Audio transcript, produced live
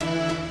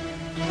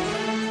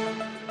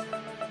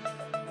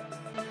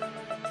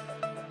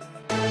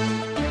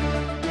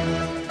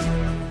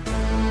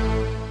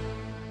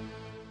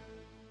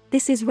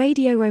This is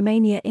Radio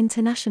Romania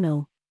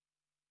International.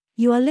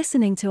 You are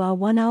listening to our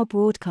one-hour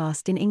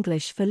broadcast in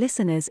English for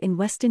listeners in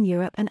Western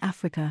Europe and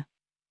Africa.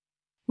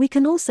 We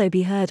can also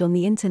be heard on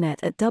the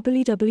internet at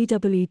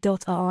www.rri.ro,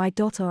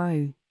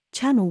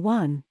 Channel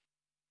 1.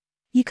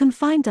 You can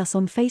find us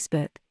on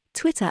Facebook,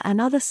 Twitter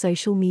and other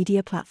social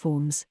media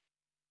platforms.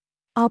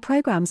 Our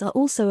programs are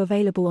also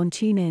available on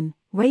TuneIn,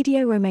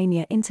 Radio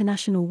Romania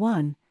International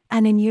 1,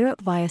 and in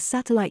Europe via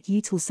satellite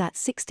Eutelsat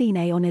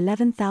 16A on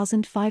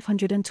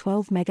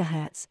 11,512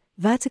 MHz,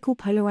 vertical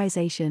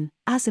polarization,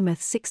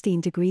 azimuth 16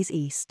 degrees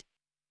east.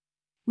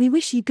 We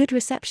wish you good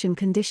reception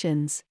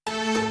conditions.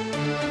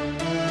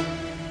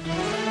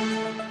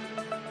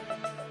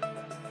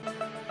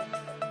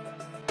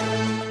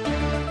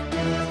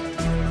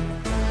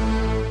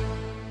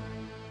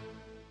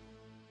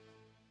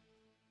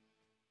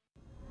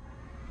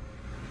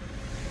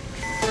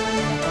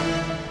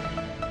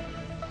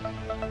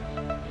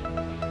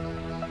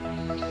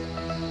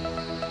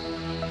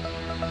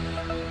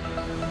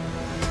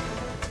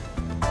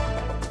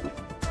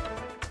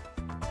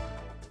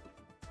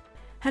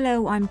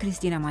 Hello, I'm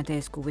Cristina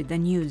Matescu with the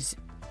news.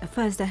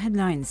 First, the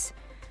headlines.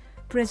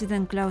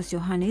 President Klaus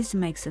Iohannis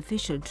makes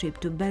official trip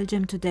to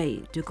Belgium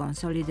today to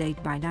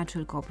consolidate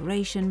bilateral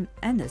cooperation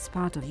and as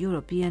part of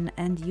European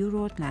and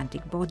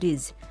Euro-Atlantic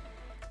bodies,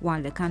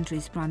 while the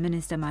country's Prime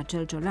Minister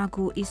Marcel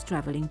Ciolacu is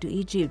travelling to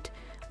Egypt,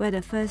 where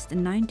the first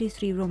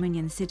 93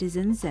 Romanian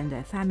citizens and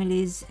their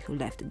families who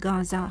left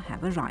Gaza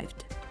have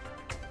arrived.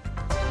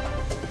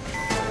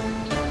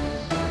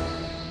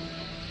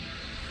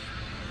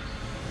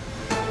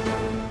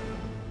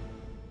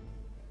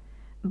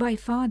 By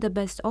far the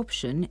best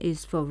option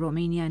is for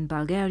Romania and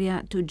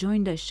Bulgaria to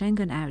join the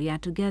Schengen area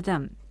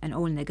together, and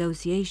all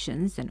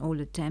negotiations and all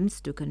attempts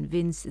to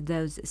convince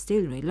those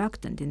still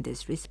reluctant in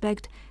this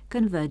respect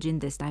converge in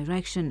this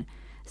direction,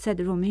 said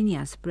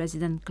Romania's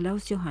President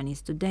Klaus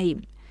Iohannis today.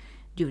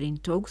 During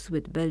talks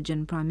with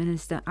Belgian Prime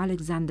Minister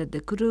Alexander De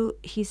Croo,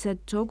 he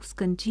said talks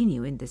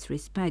continue in this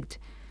respect.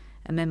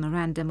 A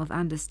memorandum of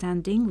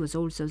understanding was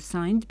also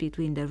signed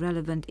between the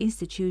relevant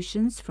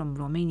institutions from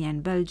Romania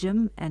and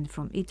Belgium and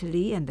from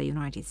Italy and the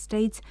United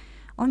States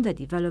on the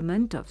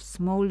development of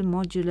small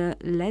modular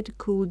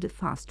lead-cooled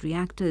fast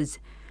reactors.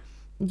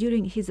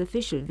 During his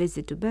official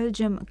visit to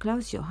Belgium,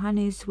 Klaus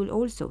Iohannis will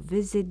also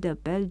visit the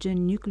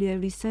Belgian Nuclear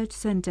Research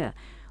Centre,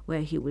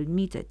 where he will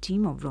meet a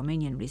team of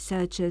Romanian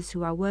researchers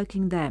who are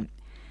working there.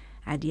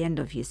 At the end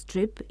of his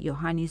trip,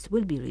 Iohannis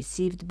will be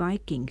received by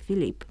King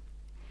Philip.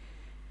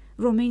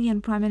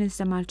 Romanian Prime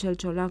Minister Marcel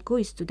Ciolacu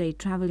is today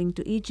travelling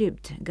to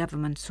Egypt,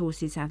 government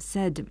sources have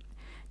said.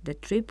 The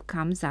trip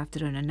comes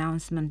after an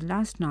announcement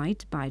last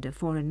night by the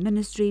Foreign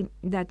Ministry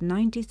that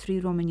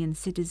 93 Romanian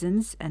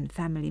citizens and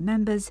family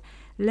members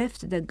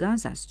left the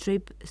Gaza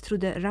Strip through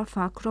the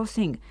Rafah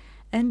crossing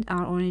and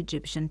are on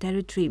Egyptian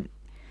territory.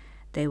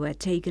 They were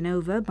taken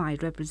over by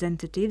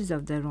representatives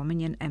of the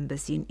Romanian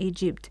embassy in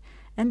Egypt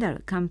and are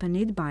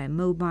accompanied by a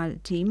mobile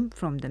team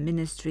from the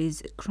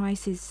ministry's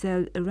Crisis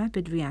Cell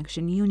Rapid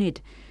Reaction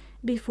Unit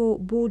before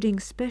boarding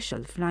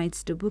special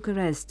flights to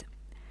Bucharest.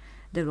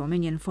 The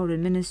Romanian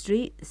Foreign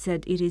Ministry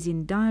said it is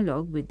in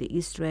dialogue with the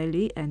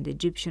Israeli and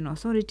Egyptian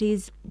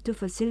authorities to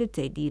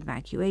facilitate the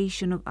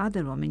evacuation of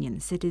other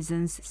Romanian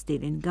citizens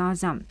still in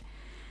Gaza.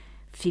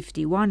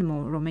 51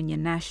 more Romanian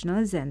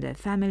nationals and their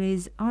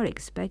families are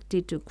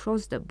expected to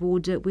cross the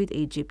border with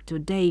Egypt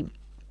today.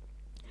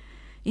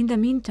 In the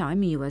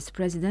meantime, US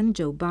President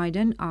Joe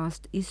Biden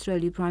asked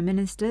Israeli Prime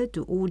Minister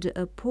to order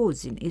a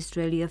pause in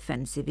Israeli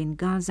offensive in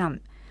Gaza.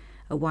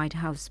 A White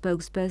House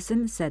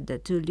spokesperson said the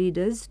two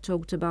leaders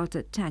talked about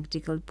a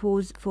tactical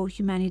pause for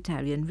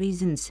humanitarian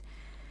reasons.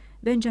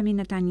 Benjamin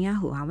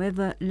Netanyahu,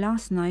 however,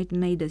 last night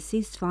made a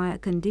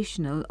ceasefire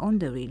conditional on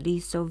the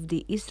release of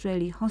the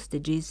Israeli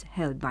hostages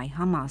held by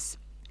Hamas.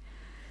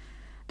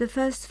 The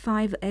first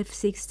 5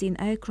 F-16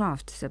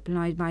 aircraft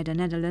supplied by the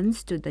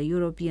Netherlands to the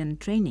European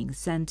Training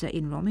Centre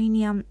in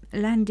Romania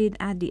landed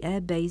at the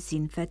airbase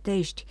in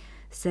Fetești,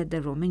 said the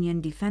Romanian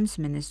Defence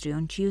Ministry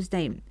on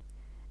Tuesday.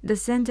 The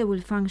centre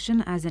will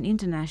function as an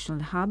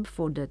international hub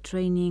for the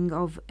training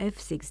of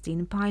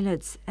F-16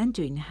 pilots and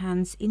to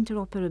enhance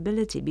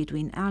interoperability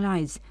between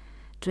allies,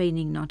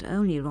 training not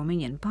only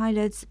Romanian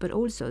pilots but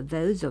also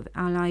those of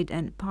allied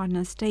and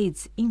partner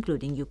states,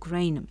 including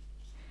Ukraine.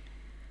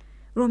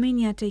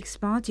 Romania takes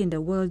part in the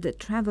World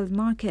Travel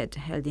Market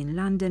held in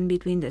London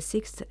between the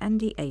 6th and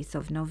the 8th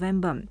of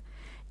November.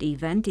 The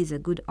event is a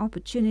good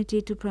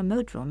opportunity to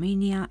promote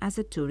Romania as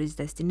a tourist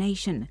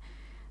destination.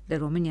 The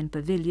Romanian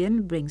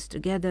pavilion brings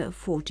together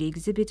 40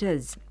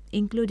 exhibitors,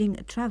 including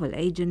travel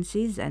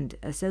agencies and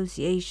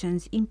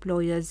associations,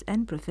 employers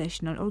and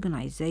professional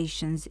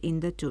organizations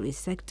in the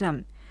tourist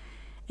sector.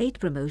 8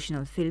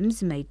 promotional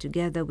films made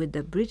together with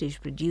the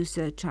British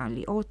producer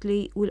Charlie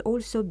Otley will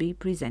also be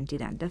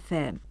presented at the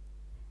fair.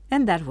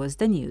 And that was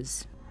the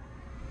news.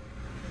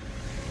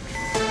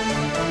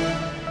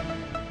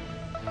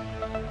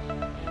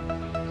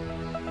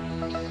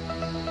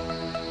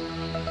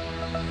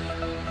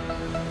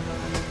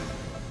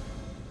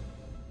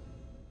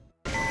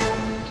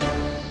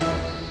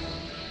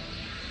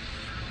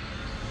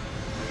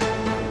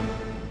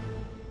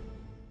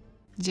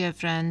 Dear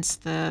friends,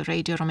 the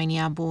Radio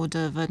Romania Board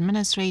of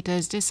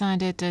Administrators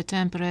decided to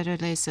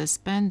temporarily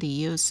suspend the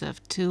use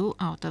of 2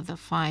 out of the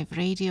 5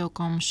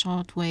 Radiocom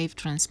shortwave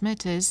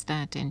transmitters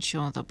that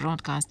ensure the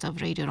broadcast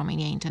of Radio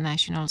Romania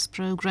International's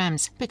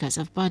programs because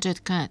of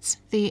budget cuts.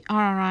 The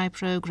RRI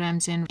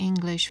programs in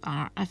English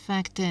are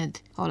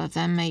affected. All of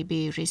them may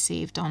be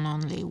received on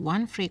only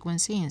 1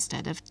 frequency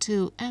instead of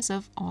 2 as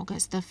of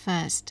August the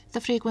 1st.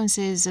 The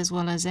frequencies, as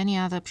well as any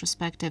other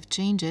prospective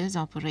changes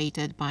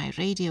operated by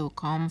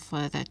Radiocom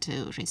further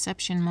to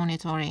reception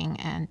monitoring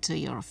and to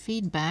your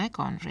feedback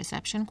on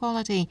reception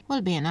quality,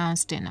 will be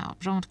announced in our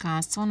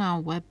broadcasts on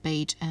our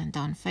webpage and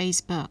on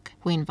Facebook.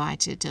 We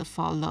invite you to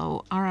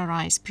follow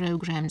RRI's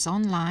programs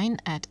online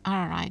at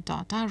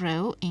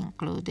rri.ro,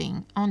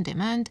 including on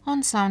demand,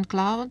 on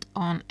SoundCloud,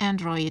 on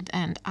Android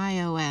and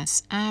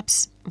iOS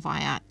apps,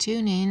 via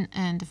TuneIn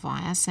and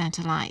via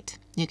satellite.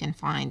 You can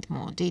find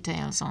more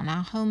details on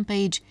our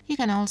homepage. You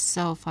can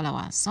also follow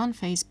us on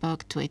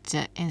Facebook,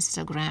 Twitter,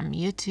 Instagram,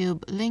 YouTube,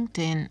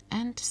 LinkedIn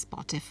and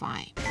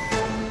Spotify.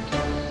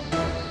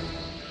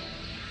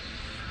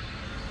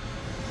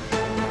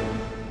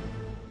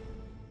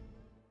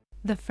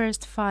 The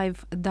first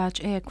 5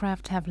 Dutch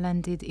aircraft have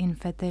landed in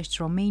Fetești,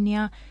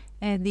 Romania,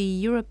 at the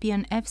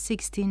European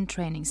F-16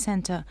 Training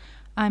Center.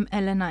 I'm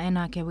Elena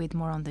Enache with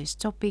more on this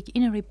topic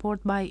in a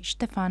report by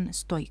Ștefan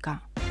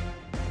Stoica.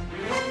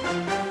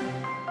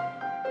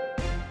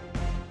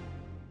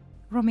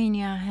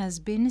 Romania has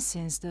been,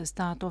 since the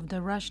start of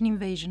the Russian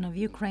invasion of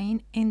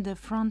Ukraine, in the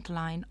front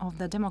line of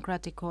the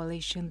democratic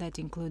coalition that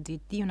included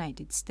the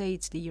United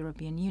States, the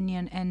European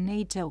Union and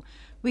NATO,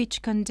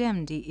 which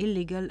condemned the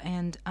illegal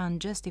and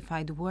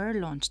unjustified war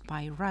launched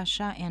by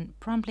Russia and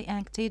promptly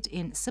acted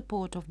in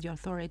support of the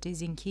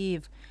authorities in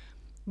Kyiv.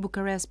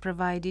 Bucharest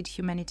provided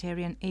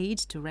humanitarian aid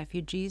to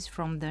refugees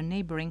from the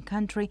neighboring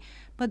country,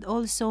 but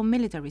also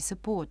military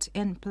support,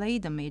 and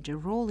played a major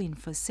role in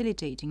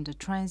facilitating the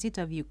transit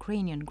of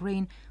Ukrainian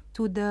grain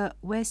to the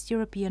West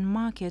European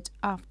market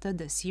after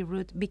the sea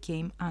route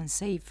became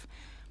unsafe.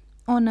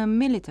 On a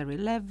military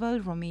level,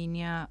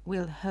 Romania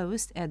will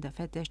host at the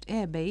Fetești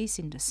Air Base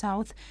in the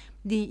south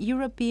the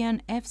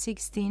European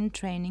F-16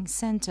 Training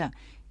Center,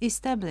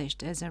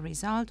 established as a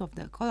result of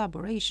the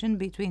collaboration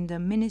between the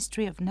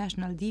Ministry of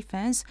National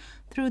Defense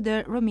through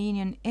the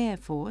Romanian Air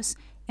Force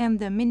and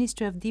the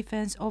Ministry of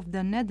Defense of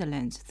the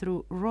Netherlands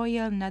through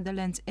Royal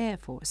Netherlands Air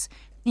Force,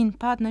 in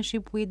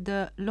partnership with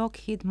the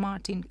Lockheed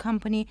Martin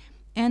Company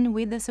and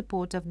with the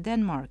support of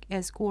Denmark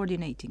as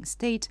coordinating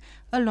state,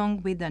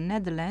 along with the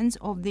Netherlands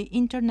of the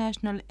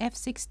International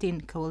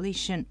F-16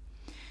 Coalition.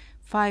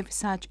 5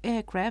 such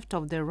aircraft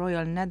of the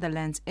Royal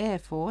Netherlands Air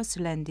Force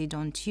landed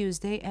on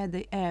Tuesday at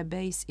the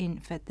airbase in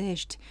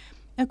Fetești.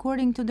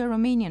 According to the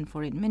Romanian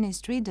Foreign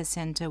Ministry, the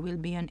center will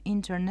be an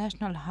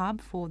international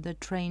hub for the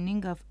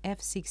training of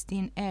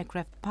F-16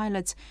 aircraft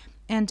pilots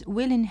and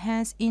will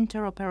enhance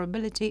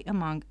interoperability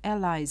among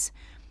allies.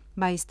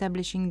 By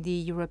establishing the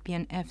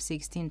European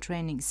F-16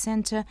 Training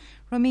Center,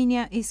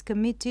 Romania is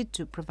committed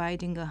to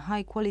providing a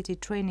high-quality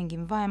training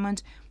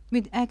environment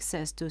with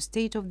access to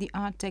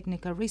state-of-the-art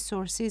technical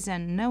resources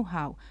and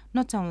know-how,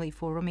 not only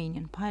for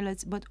Romanian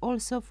pilots, but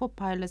also for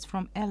pilots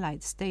from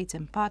allied states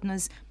and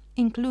partners,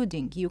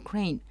 including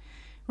Ukraine.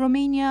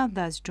 Romania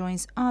thus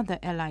joins other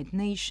allied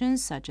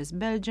nations such as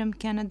Belgium,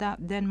 Canada,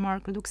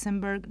 Denmark,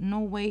 Luxembourg,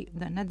 Norway,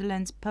 the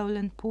Netherlands,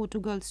 Poland,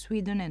 Portugal,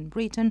 Sweden and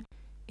Britain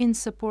in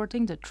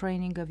supporting the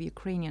training of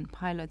Ukrainian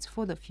pilots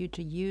for the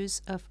future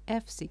use of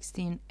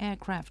F-16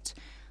 aircraft.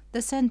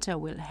 The center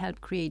will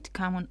help create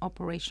common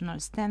operational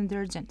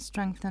standards and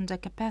strengthen the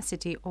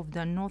capacity of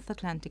the North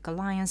Atlantic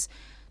Alliance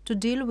to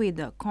deal with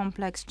the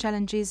complex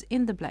challenges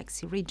in the Black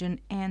Sea region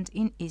and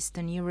in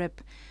Eastern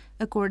Europe.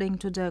 According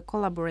to the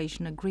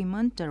collaboration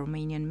agreement, the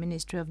Romanian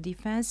Ministry of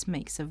Defense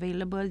makes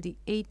available the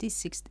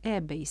 86th Air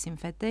Base in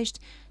Fetești,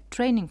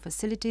 training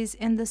facilities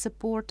and the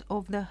support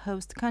of the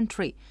host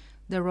country.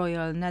 The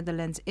Royal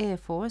Netherlands Air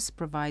Force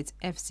provides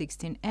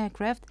F-16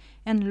 aircraft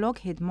and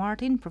Lockheed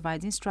Martin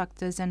provides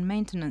instructors and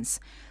maintenance.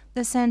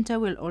 The center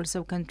will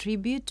also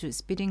contribute to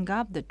speeding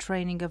up the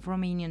training of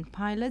Romanian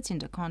pilots in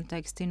the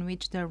context in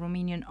which the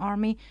Romanian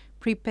Army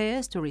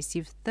prepares to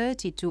receive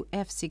 32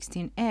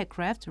 F-16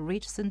 aircraft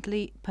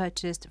recently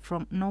purchased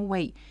from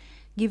Norway.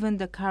 Given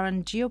the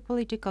current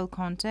geopolitical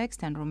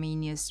context and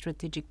Romania's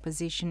strategic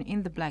position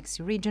in the Black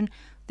Sea region,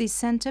 this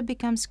center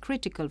becomes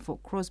critical for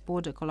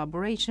cross-border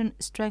collaboration,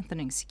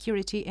 strengthening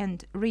security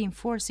and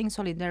reinforcing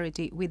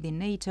solidarity within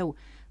NATO,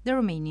 the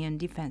Romanian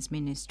Defense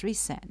Ministry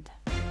said.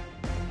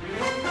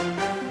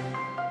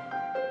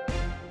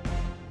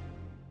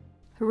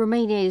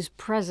 Romania is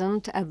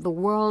present at the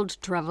World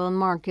Travel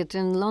Market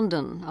in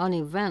London, an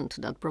event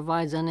that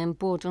provides an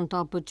important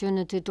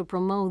opportunity to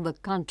promote the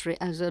country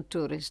as a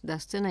tourist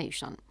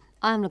destination.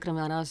 I'm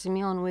Lucrămioara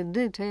Simion with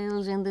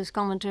details in this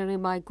commentary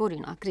by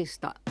Corina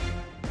Crista.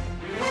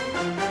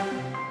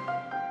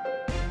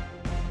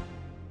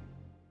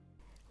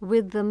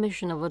 With the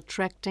mission of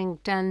attracting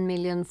 10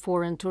 million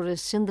foreign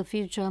tourists in the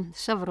future,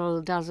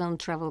 several dozen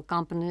travel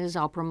companies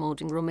are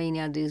promoting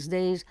Romania these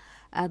days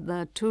at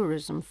the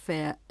tourism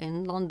fair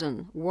in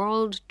London,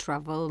 World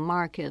Travel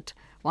Market,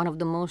 one of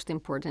the most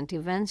important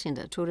events in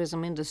the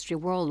tourism industry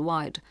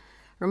worldwide.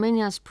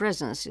 Romania's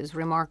presence is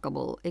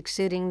remarkable,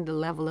 exceeding the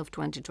level of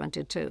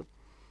 2022.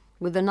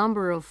 With a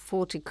number of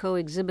 40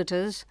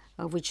 co-exhibitors,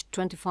 of which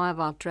 25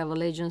 are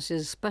travel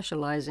agencies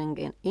specializing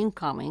in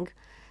incoming,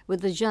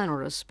 with the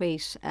generous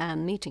space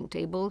and meeting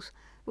tables,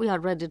 we are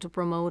ready to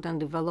promote and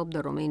develop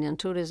the Romanian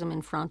tourism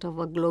in front of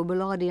a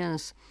global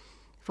audience.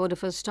 For the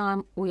first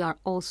time, we are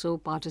also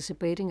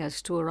participating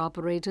as tour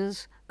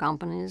operators,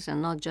 companies,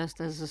 and not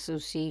just as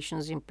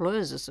associations,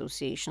 employers'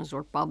 associations,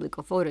 or public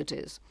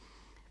authorities.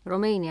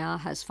 Romania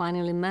has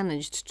finally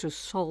managed to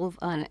solve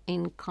an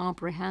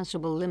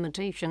incomprehensible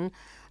limitation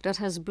that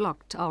has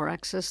blocked our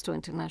access to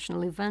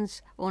international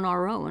events on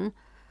our own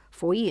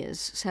for years,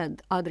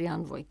 said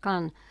Adrian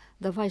Voican,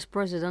 the Vice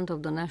President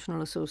of the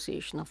National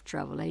Association of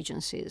Travel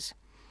Agencies.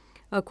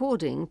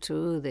 According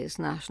to this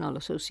national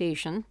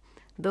association,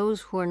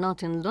 those who are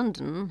not in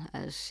London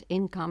as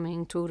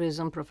incoming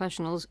tourism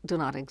professionals do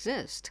not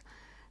exist.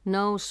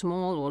 No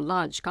small or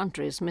large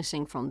country is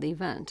missing from the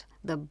event.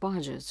 The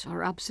budgets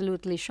are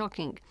absolutely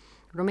shocking.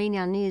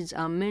 Romania needs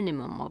a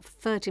minimum of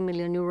 30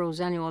 million euros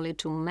annually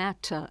to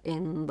matter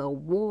in the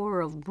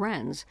war of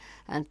brands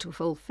and to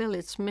fulfill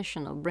its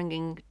mission of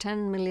bringing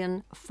 10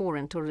 million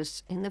foreign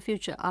tourists in the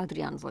future,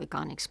 Adrian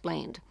Voican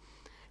explained.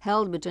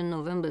 Held between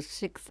November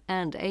 6th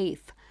and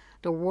 8th,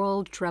 the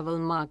World Travel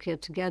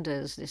Market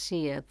gathers this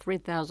year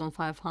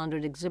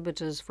 3,500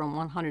 exhibitors from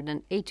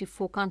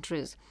 184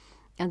 countries,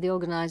 and the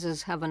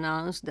organizers have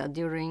announced that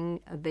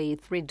during the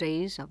 3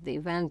 days of the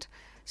event,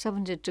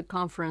 72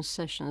 conference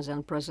sessions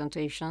and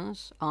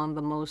presentations on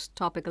the most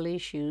topical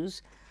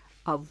issues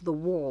of the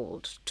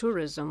world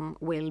tourism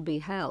will be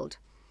held.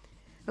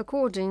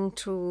 According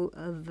to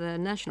the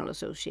National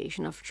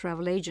Association of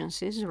Travel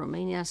Agencies,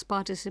 Romania's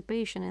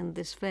participation in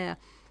this fair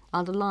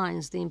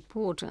underlines the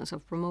importance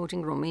of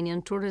promoting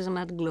Romanian tourism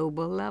at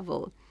global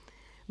level.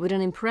 With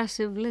an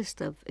impressive list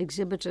of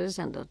exhibitors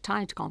and a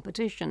tight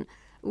competition,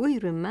 we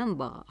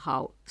remember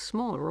how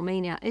small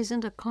Romania is in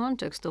the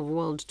context of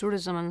world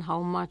tourism and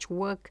how much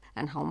work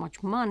and how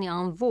much money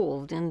are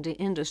involved in the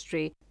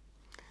industry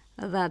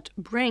that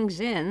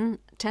brings in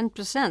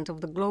 10%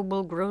 of the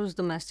global gross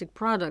domestic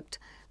product,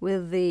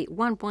 with the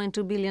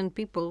 1.2 billion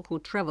people who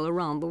travel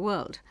around the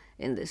world.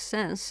 In this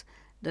sense,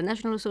 the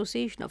National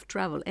Association of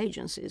Travel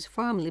Agencies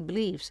firmly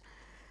believes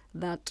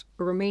that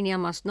Romania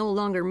must no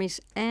longer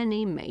miss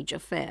any major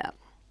fair.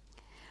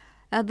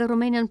 At the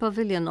Romanian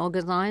pavilion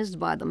organized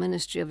by the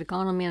Ministry of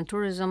Economy and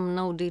Tourism,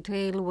 no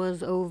detail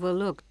was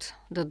overlooked.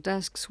 The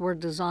desks were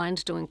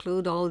designed to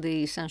include all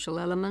the essential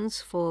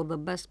elements for the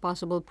best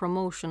possible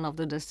promotion of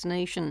the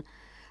destination.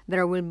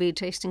 There will be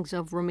tastings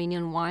of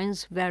Romanian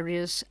wines,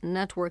 various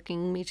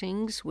networking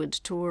meetings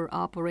with tour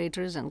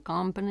operators and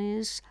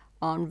companies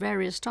on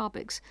various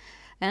topics,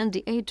 and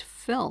the 8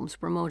 films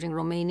promoting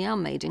Romania,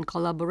 made in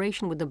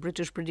collaboration with the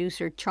British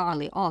producer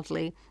Charlie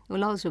Otley,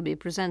 will also be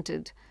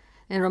presented.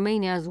 In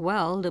Romania as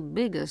well, the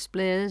biggest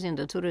players in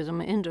the tourism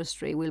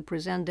industry will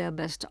present their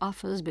best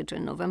offers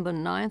between November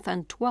 9th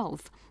and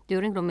 12th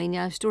during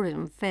Romania's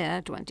Tourism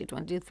Fair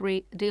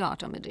 2023, the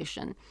autumn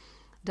edition.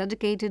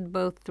 Dedicated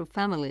both to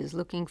families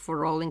looking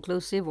for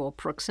all-inclusive or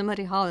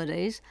proximity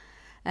holidays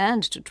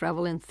and to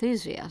travel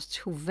enthusiasts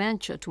who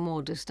venture to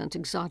more distant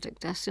exotic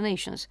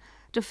destinations,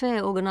 the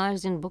fair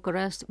organized in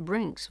Bucharest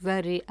brings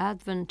very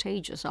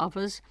advantageous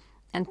offers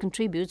and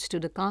contributes to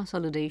the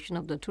consolidation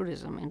of the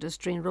tourism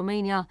industry in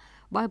Romania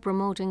by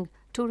promoting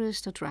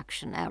tourist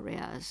attraction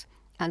areas.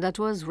 And that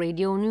was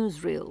Radio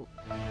Newsreel.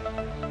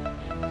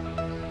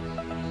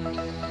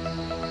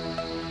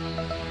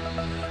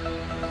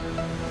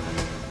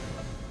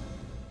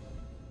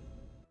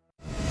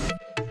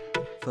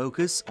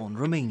 Focus on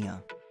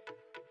Romania.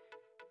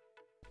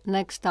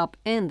 Next up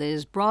in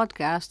this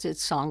broadcast,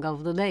 it's Song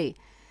of the Day.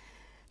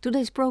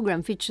 Today's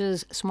program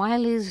features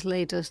Smiley's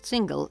latest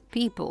single,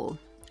 People,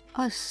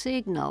 a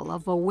signal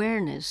of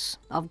awareness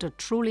of the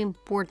truly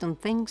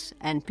important things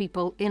and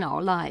people in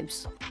our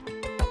lives.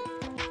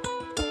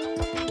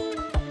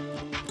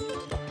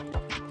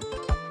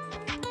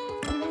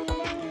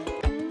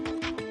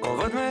 O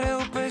văd mereu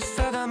pe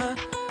strada mea,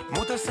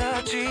 mută-se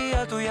aici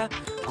altuia,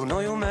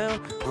 gunoiul meu,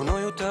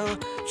 gunoiul tău,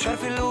 ce-ar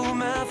fi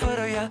lumea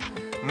fără ea?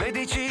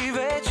 Medicii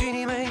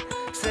vecinii mei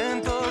se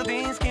întorc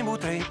din schimbul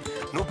 3,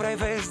 nu prea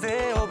vezi de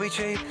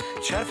obicei,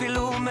 ce-ar fi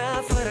lumea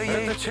fără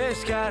ei?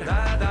 Rătăcesc chiar,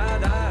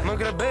 mă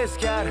grăbesc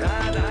chiar,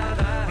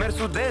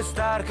 mersul de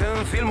star, că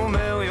în filmul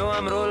meu eu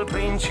am rol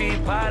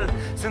principal.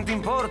 Sunt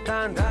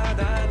important,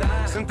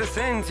 sunt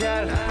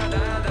esențial,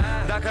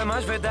 dacă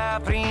m-aș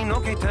vedea prin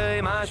ochii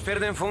tăi, m-aș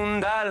pierde în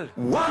fundal.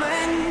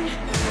 Oameni,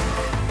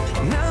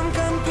 ne-am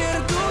cam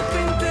pierdut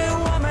printre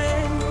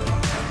oameni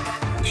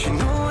și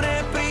nu ne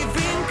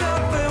privim ca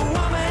pe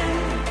oameni.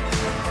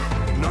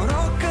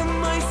 Noroc că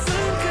mai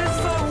sunt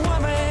câțiva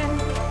oameni,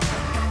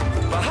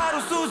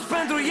 paharul sus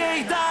pentru ei,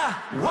 da!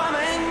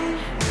 Oameni,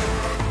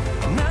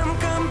 ne-am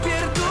cam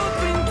pierdut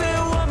printre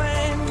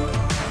oameni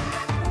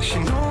și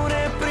nu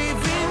ne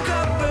privim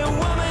ca pe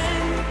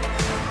oameni.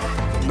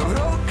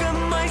 Noroc că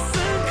mai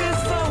sunt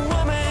câțiva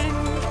oameni,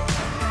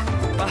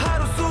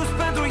 paharul sus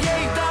pentru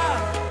ei, da.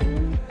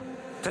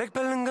 Trec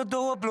pe lângă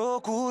două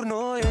blocuri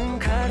noi în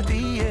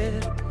cartier,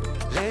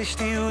 le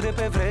știu de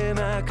pe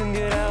vremea când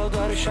erau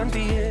doar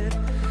șantier.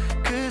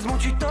 Câți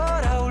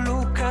muncitori au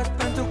lucrat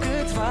pentru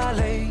câțiva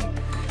lei,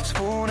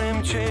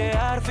 spune-mi ce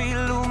ar fi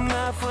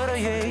lumea fără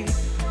ei.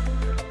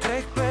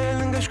 Trec pe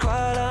lângă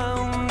școala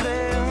unde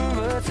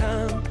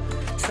învățam,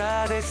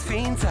 s-a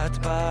desfințat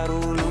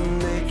barul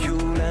unde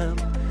chiuleam.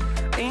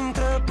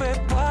 Intră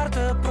pe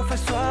poartă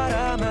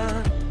profesoara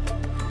mea,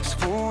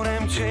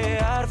 spune-mi ce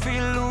ar fi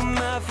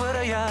lumea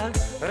fără ea.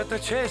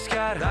 Rătăcesc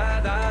chiar, da,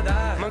 da,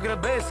 da, mă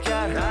grăbesc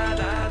chiar, da,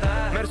 da,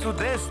 da. Mersul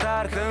de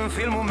start, în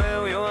filmul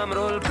meu eu am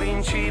rol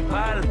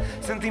principal.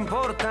 Sunt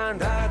important,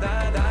 da, da,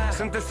 da,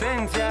 sunt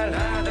esențial,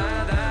 da, da,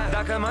 da.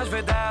 Dacă m-aș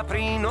vedea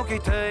prin ochii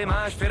tăi,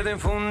 m-aș pierde în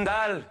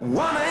fundal.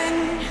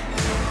 Oameni,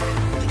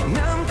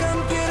 ne-am cam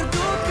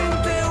pierdut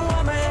printre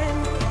oameni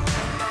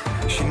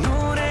și nu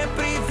ne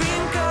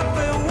privim ca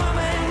pe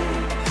oameni.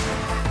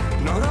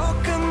 Noroc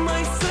că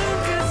mai sunt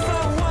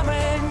câțiva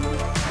oameni,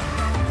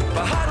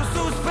 paharul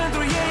sus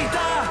pentru ei,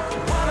 da.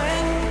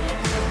 Oameni,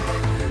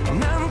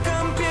 ne-am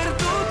cam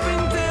pierdut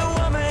printre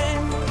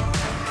oameni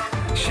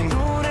și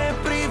nu ne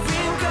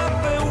privim ca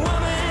pe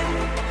oameni.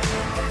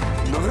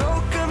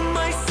 Noroc că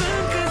mai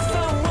sunt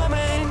câțiva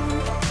oameni,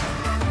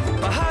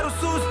 paharul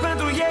sus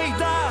pentru ei,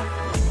 da.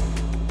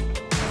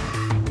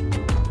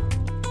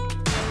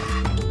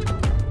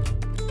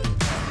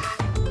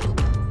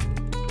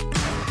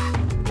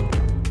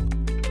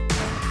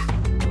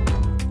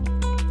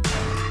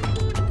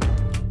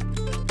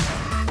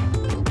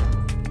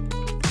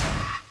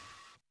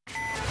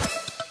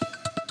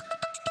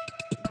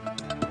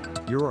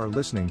 You are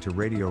listening to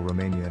Radio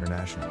Romania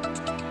International.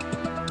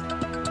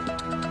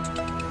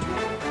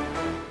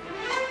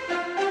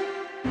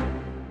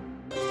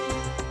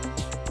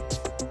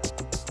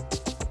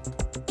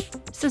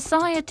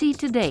 Society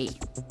Today.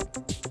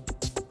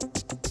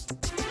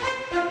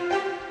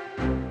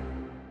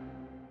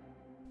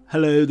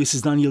 Hello, this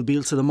is Daniel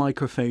Beals at the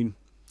microphone.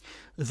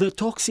 The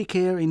toxic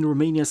air in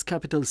Romania's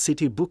capital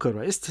city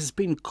Bucharest has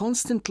been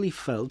constantly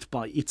felt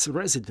by its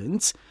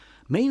residents,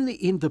 mainly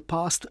in the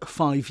past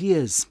 5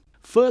 years.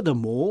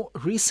 Furthermore,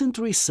 recent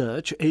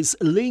research is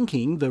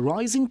linking the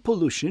rising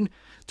pollution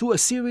to a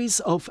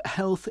series of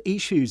health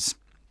issues.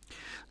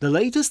 The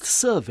latest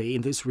survey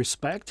in this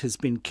respect has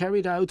been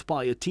carried out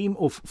by a team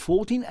of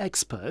 14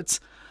 experts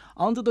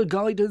under the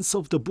guidance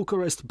of the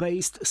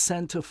Bucharest-based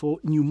Centre for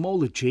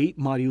Pneumology,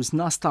 Marius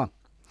Nasta.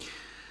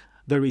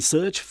 The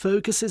research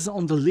focuses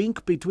on the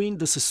link between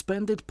the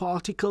suspended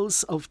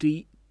particles of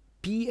the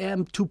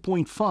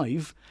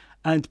PM2.5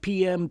 and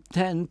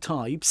PM10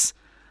 types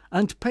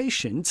and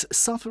patients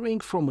suffering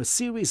from a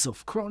series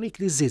of chronic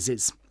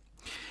diseases.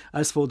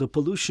 As for the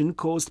pollution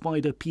caused by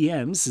the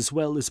PMs as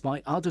well as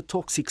by other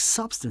toxic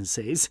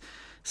substances,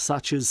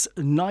 such as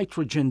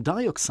nitrogen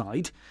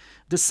dioxide,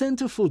 the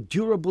Centre for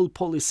Durable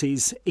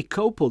Policies,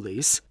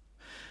 Ecopolis,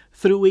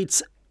 through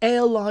its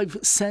Air-Live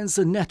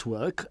sensor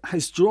network,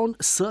 has drawn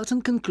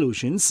certain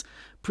conclusions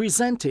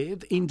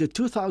presented in the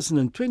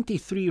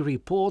 2023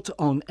 report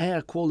on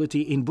air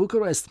quality in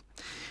Bucharest.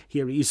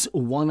 Here is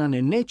Oana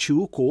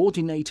Neneciu,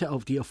 coordinator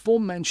of the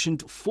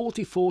aforementioned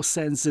 44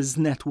 sensors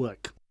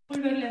network.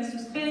 Pulberile în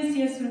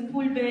suspensie sunt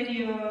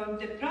pulberi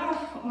de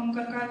praf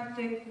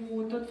încărcate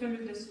cu tot felul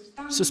de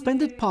substanțe.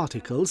 Suspended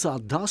particles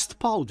are dust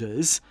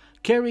powders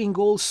carrying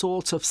all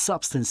sorts of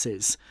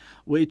substances,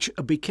 which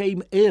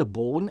became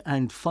airborne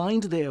and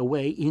find their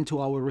way into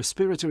our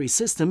respiratory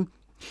system,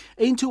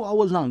 into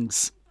our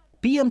lungs.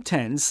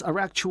 PM10s are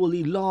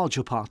actually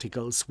larger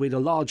particles with a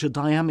larger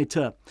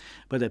diameter,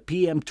 but the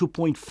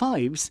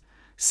PM2.5s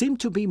seem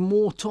to be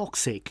more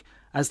toxic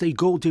as they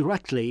go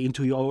directly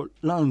into your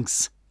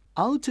lungs.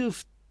 Out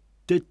of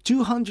the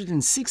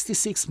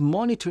 266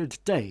 monitored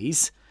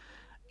days,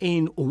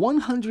 in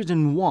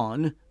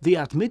 101, the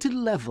admitted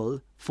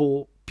level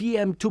for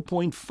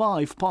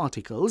PM2.5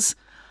 particles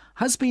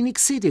has been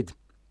exceeded.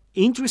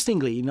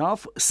 Interestingly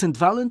enough, St.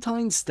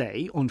 Valentine's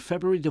Day on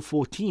February the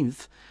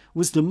 14th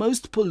was the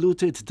most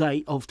polluted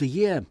day of the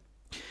year.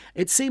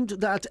 It seemed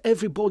that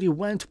everybody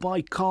went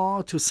by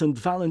car to St.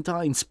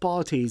 Valentine's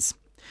parties.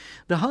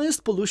 The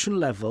highest pollution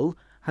level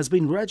has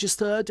been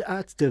registered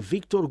at the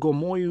Victor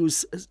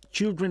Gomoiu's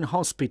Children's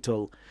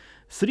Hospital,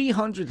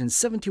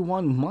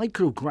 371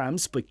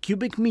 micrograms per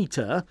cubic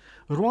meter,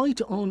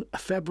 right on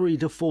February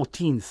the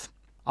 14th.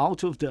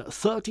 Out of the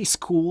 30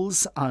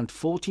 schools and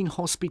 14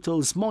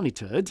 hospitals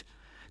monitored,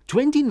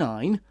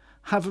 29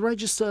 have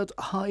registered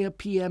higher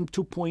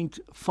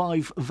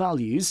PM2.5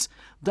 values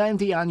than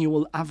the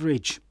annual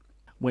average.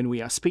 When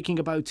we are speaking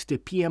about the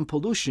PM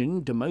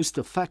pollution, the most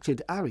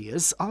affected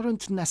areas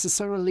aren't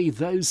necessarily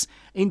those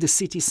in the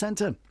city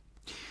centre.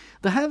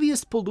 The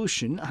heaviest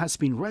pollution has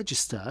been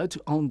registered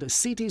on the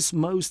city's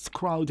most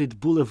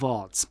crowded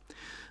boulevards.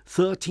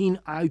 13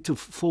 out of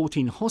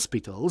 14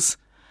 hospitals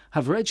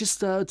have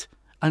registered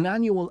an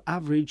annual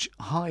average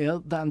higher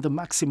than the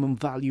maximum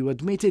value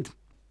admitted.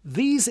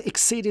 These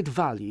exceeded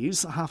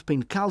values have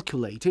been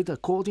calculated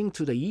according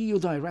to the EU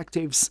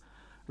directives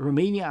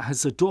Romania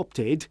has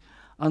adopted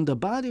and the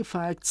bad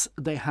effects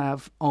they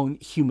have on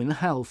human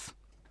health.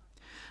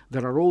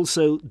 There are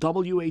also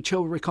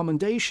WHO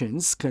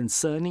recommendations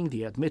concerning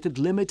the admitted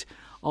limit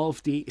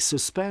of the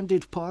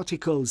suspended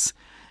particles.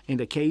 In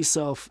the case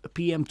of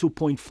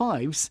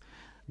PM2.5s,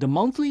 the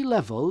monthly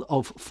level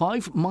of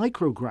 5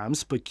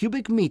 micrograms per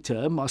cubic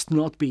meter must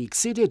not be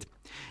exceeded,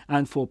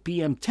 and for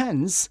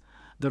PM10s,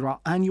 there are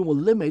annual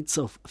limits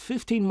of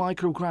 15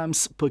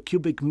 micrograms per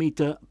cubic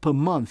meter per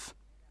month.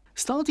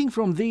 Starting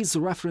from these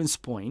reference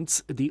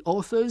points, the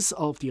authors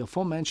of the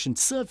aforementioned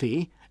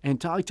survey,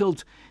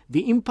 entitled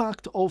The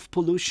Impact of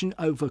Pollution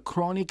Over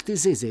Chronic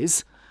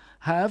Diseases,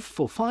 have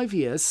for 5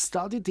 years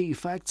studied the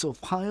effects of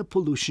higher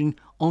pollution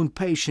on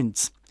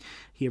patients.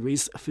 Here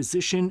is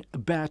physician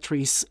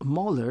Beatrice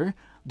Moller,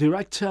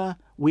 director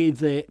with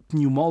the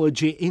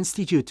Pneumology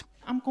Institute.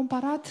 Am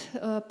comparat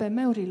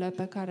PM-urile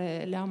pe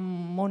care le-am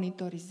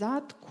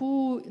monitorizat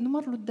cu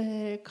numărul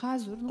de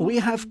cazuri. We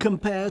have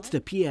compared the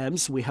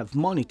PMs we have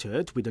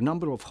monitored with the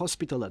number of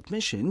hospital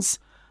admissions,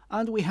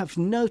 and we have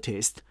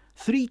noticed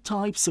 3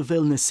 types of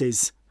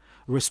illnesses: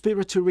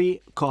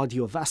 respiratory,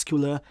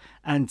 cardiovascular,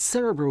 and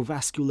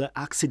cerebrovascular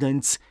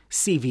accidents,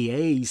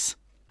 CVAs.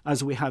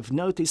 As we have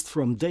noticed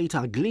from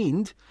data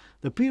gleaned,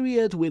 the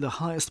period with the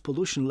highest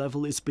pollution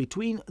level is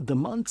between the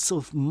months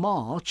of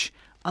March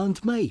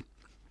and May.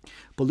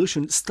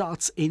 Pollution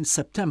starts in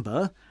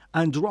September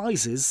and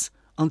rises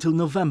until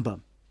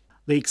November.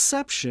 The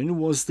exception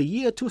was the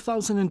year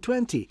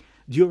 2020.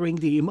 During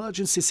the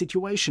emergency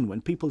situation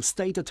when people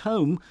stayed at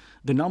home,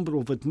 the number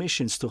of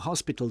admissions to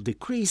hospital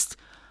decreased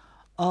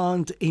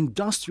and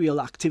industrial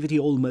activity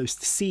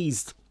almost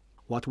ceased.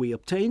 What we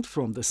obtained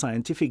from the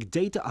scientific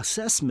data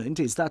assessment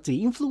is that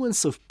the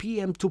influence of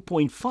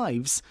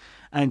PM2.5s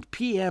and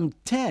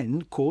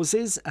PM10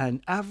 causes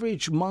an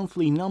average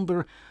monthly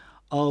number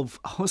of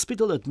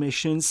hospital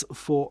admissions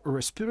for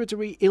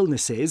respiratory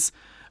illnesses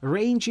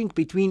ranging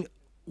between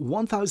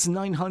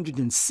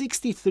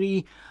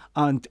 1,963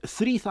 and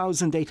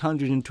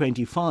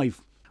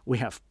 3,825. We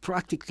have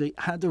practically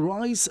had a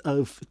rise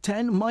of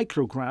 10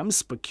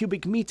 micrograms per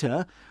cubic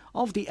meter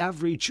of the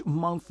average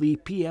monthly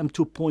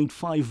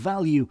PM2.5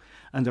 value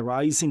and a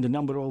rise in the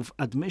number of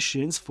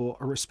admissions for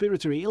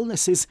respiratory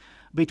illnesses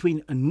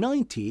between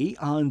 90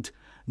 and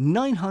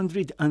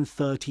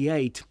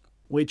 938,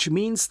 which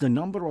means the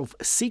number of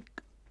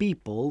sick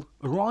people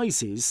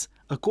rises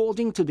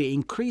according to the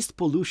increased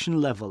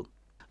pollution level.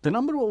 The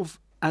number of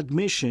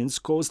admissions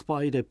caused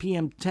by the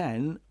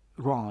PM10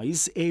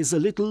 rise is a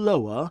little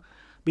lower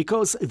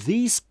because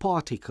these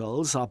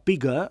particles are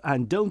bigger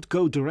and don't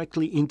go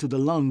directly into the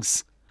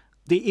lungs.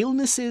 The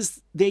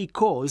illnesses they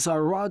cause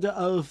are rather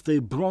of the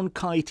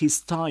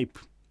bronchitis type.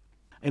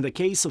 In the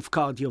case of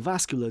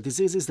cardiovascular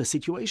diseases, the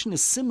situation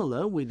is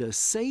similar with the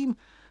same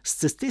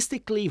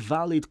statistically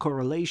valid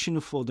correlation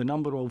for the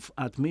number of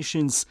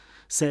admissions,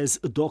 says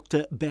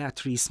Dr.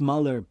 Beatrice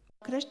Muller.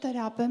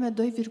 Creșterea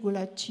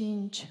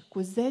PM2,5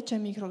 cu 10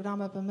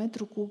 micrograme pe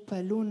metru cub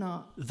pe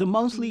lună. The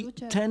monthly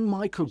 10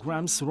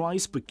 micrograms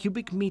rise per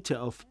cubic meter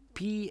of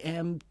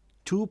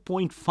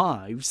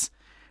PM2.5s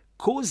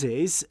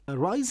causes a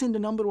rise in the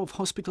number of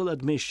hospital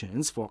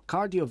admissions for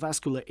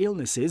cardiovascular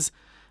illnesses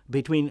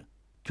between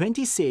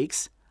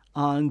 26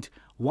 and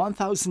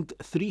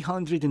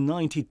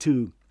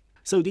 1,392.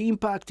 So the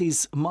impact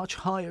is much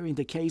higher in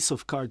the case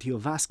of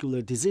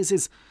cardiovascular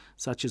diseases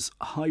such as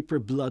hyper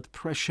blood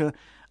pressure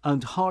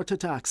and heart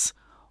attacks,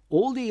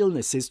 all the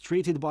illnesses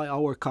treated by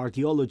our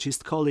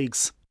cardiologist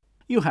colleagues.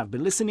 You have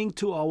been listening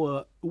to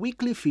our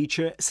weekly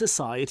feature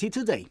Society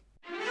Today.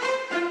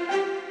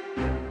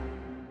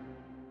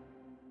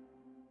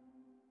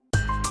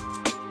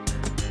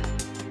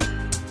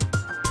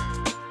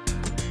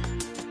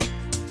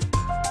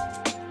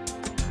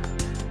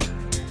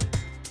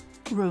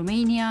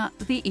 Romania,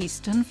 the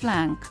eastern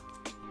flank.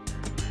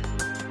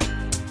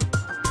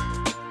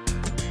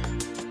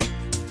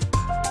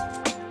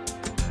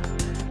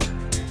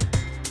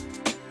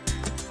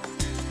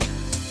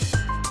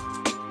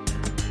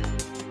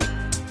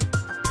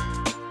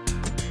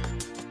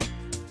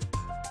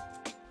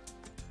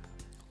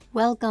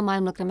 Welcome,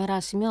 I'm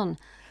Lacrimera Simeon.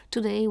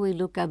 Today we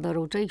look at the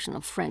rotation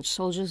of French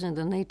soldiers in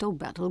the NATO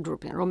battle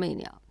group in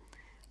Romania.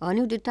 A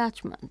new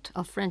detachment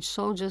of French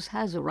soldiers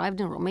has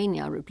arrived in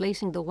Romania,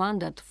 replacing the one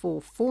that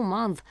for 4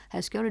 months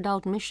has carried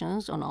out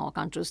missions on our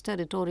country's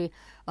territory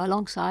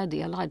alongside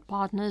the Allied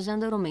partners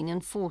and the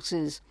Romanian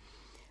forces.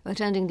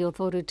 Attending the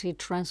authority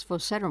transfer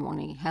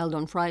ceremony held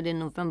on Friday,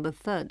 November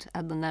 3rd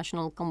at the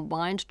National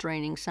Combined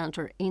Training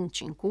Center in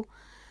Cincu,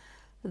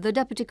 the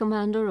Deputy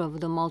Commander of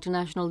the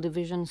Multinational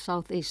Division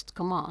Southeast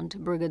Command,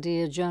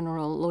 Brigadier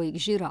General Loic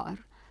Girard,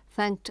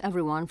 thanked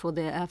everyone for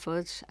their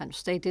efforts and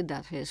stated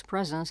that his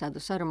presence at the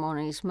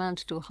ceremony is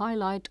meant to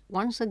highlight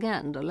once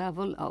again the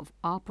level of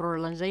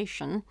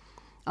operationalization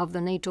of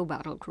the NATO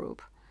battle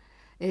group.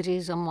 It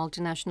is a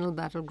multinational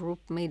battle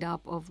group made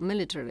up of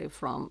military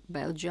from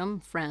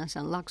Belgium, France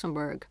and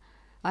Luxembourg.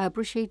 I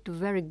appreciate the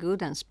very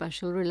good and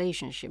special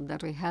relationship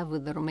that we have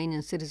with the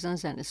Romanian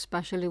citizens and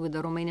especially with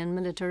the Romanian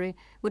military,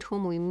 with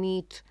whom we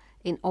meet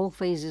in all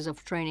phases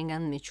of training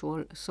and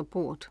mutual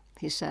support,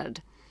 he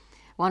said.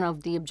 One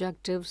of the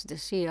objectives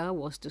this year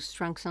was to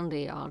strengthen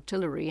the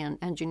artillery and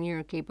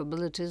engineer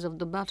capabilities of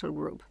the battle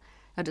group.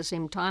 At the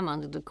same time,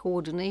 under the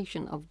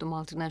coordination of the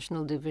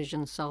multinational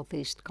division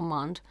Southeast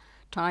Command,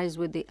 ties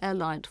with the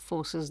Allied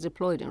forces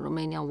deployed in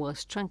Romania were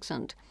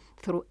strengthened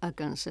through a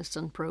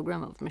consistent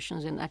program of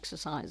missions and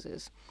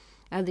exercises.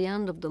 At the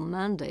end of the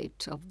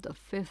mandate of the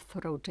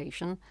 5th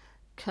rotation,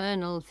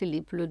 Colonel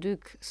Philippe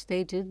Leduc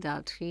stated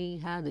that he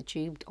had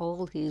achieved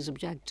all his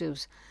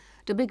objectives,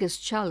 the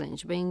biggest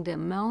challenge being the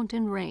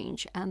mountain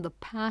range and the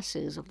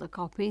passes of the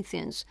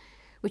Carpathians,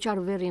 which are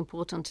a very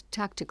important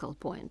tactical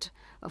point.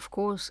 Of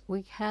course,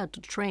 we had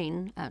to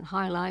train and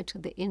highlight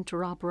the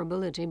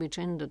interoperability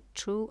between the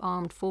two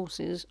armed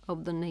forces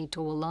of the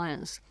NATO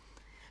alliance.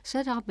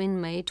 Set up in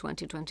May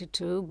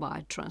 2022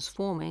 by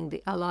transforming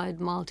the allied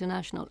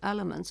multinational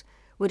elements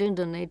within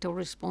the NATO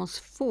response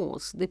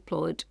force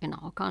deployed in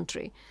our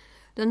country.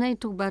 The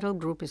NATO battle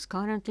group is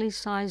currently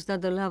sized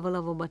at the level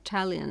of a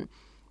battalion,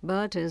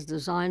 but is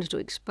designed to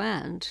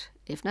expand,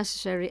 if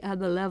necessary, at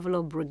the level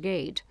of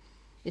brigade.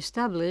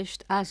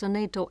 Established as a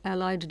NATO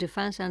allied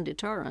defense and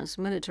deterrence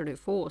military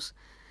force,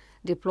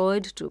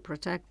 deployed to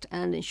protect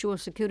and ensure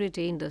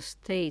security in the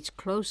states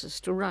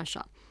closest to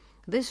Russia.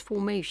 This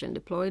formation,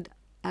 deployed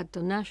at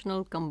the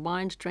National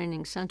Combined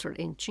Training Center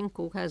in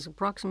Cincu, has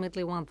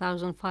approximately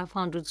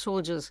 1,500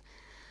 soldiers.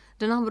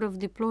 The number of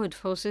deployed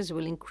forces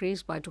will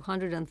increase by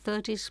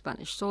 230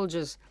 Spanish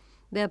soldiers,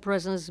 their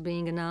presence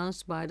being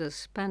announced by the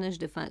Spanish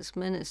Defense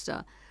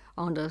Minister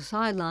on the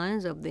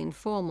sidelines of the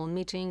informal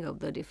meeting of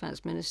the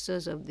defense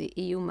ministers of the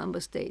EU member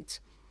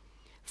states.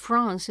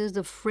 France is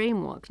the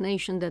framework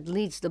nation that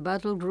leads the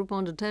battle group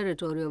on the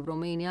territory of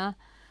Romania,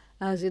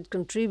 as it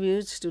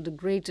contributes to the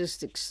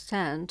greatest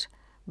extent,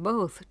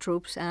 both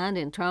troops and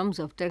in terms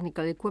of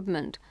technical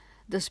equipment,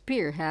 the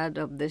spearhead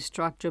of this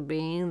structure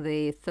being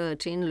the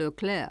 13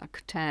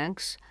 Leclerc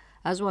tanks,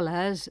 as well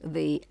as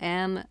the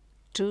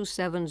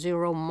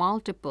M270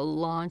 multiple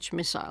launch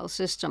missile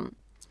system.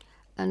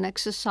 An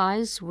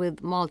exercise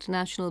with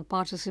multinational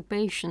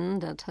participation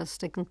that has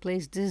taken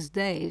place these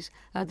days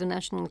at the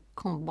National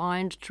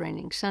Combined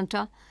Training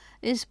Center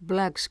is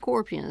Black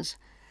Scorpions,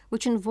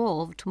 which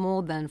involved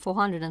more than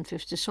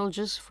 450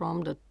 soldiers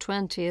from the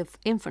 20th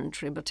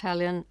Infantry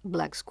Battalion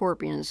Black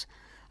Scorpions,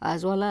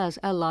 as well as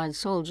allied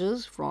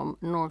soldiers from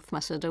North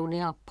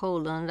Macedonia,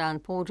 Poland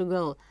and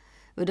Portugal,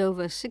 with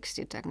over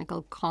 60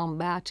 technical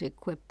combat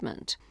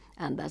equipment.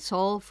 And that's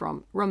all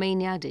from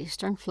Romania, the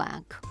Eastern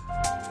Flank.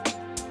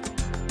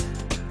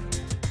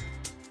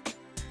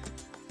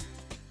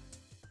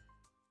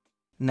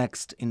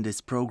 Next in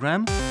this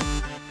program,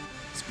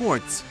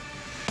 sports.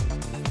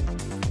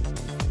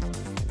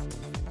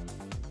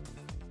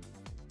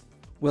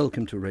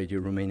 Welcome to Radio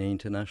Romania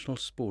International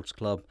Sports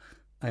Club.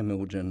 I'm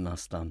Eugen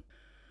Nasta.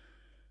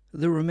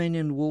 The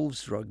Romanian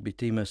Wolves rugby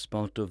team, as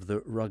part of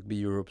the Rugby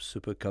Europe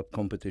Super Cup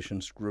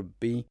competitions Group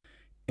B,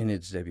 in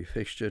its debut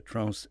fixture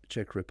trounced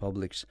Czech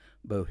Republic's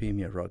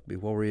Bohemia Rugby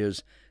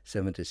Warriors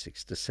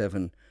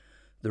 76-7.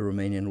 The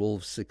Romanian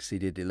Wolves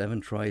succeeded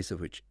 11 tries,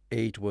 of which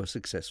 8 were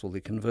successfully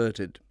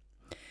converted.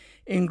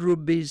 In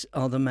Group B's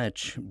other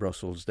match,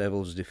 Brussels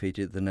Devils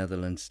defeated the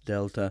Netherlands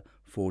Delta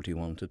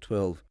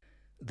 41-12.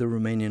 The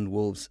Romanian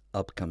Wolves'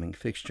 upcoming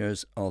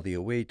fixtures are the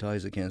away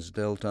ties against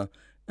Delta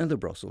and the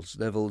Brussels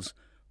Devils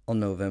on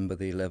November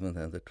the 11th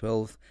and the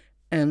 12th,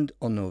 and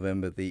on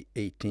November the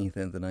 18th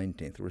and the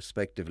 19th,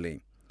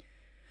 respectively.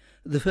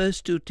 The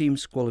first two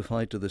teams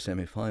qualified to the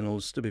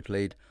semi-finals to be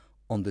played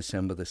on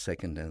December the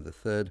 2nd and the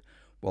 3rd,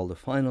 while the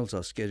finals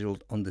are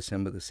scheduled on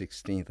December the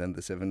 16th and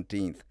the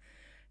 17th.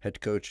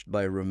 Head coached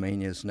by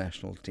Romania's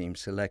national team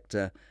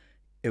selector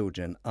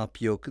Eugen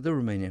Apioc, the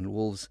Romanian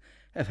Wolves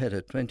have had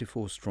a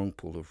 24-strong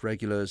pool of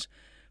regulars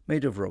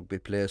made of rugby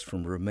players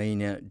from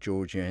Romania,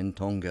 Georgia and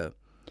Tonga.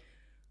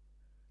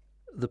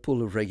 The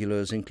pool of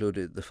regulars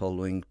included the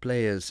following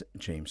players: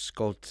 James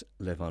Scott,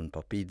 Levan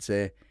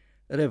Papidze,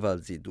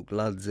 Revalzi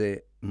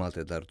Dugladze,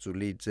 Malte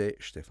Darzulidze,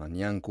 Ștefan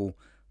Iancu,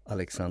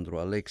 Alexandru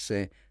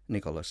Alexe,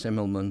 Nicola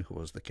Semmelman, who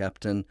was the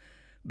captain,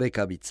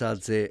 Beka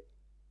Bițadze,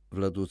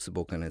 Vladuț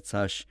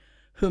Bocanețaș,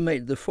 who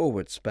made the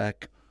forwards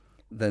pack.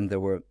 Then there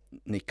were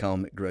Nicau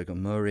McGregor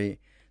Murray,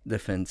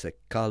 Defense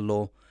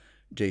Callo,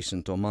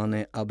 Jason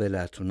Tomane,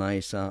 Abela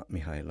Tunaisa,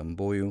 Mihai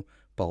Lamboiu,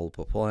 Paul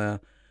Popoia,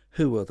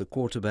 who were the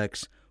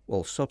quarterbacks,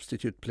 while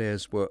substitute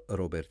players were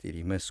Robert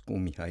Irimescu,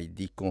 Mihai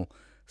Dico,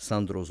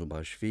 Sandro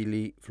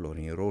Zubashvili,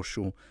 Florin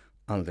Roșu,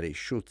 Andrei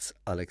Șuț,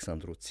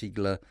 Alexandru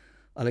Țigla,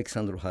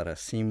 Alexandru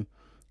Harasim,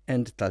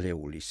 and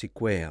Taleuli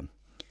Siquea.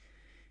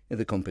 In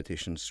the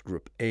competition's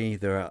Group A,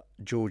 there are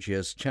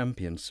Georgia's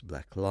champions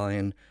Black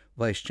Lion,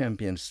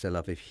 vice-champions Tel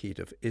Aviv Heat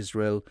of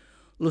Israel,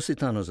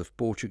 Lusitanos of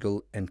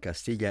Portugal, and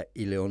Castilla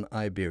y León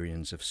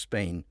Iberians of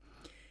Spain.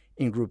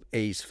 In Group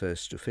A's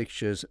first two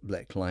fixtures,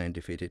 Black Lion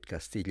defeated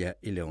Castilla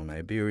y León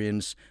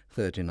Iberians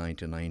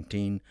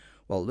 39-19,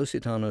 while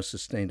Lusitano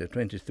sustained a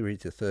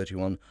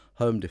 23-31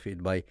 home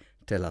defeat by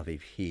Tel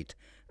Aviv Heat.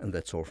 And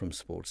that's all from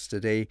Sports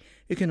Today.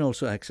 You can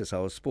also access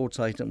our sports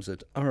items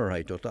at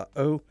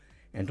rri.io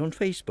and on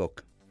Facebook.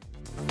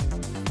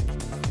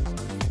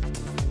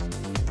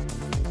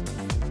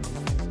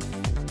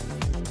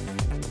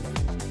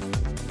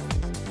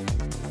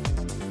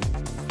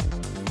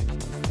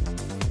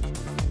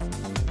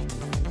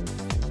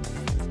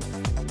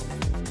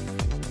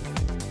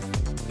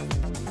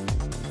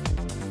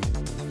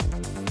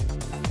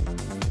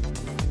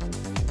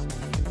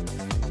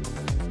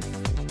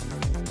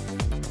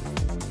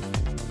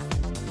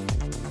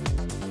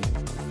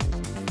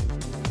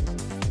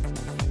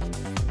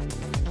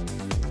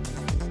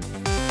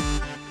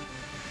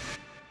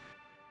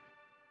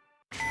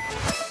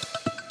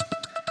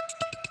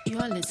 You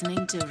are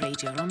listening to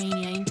Radio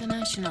Romania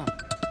International.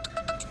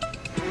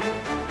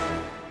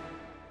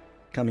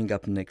 Coming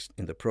up next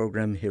in the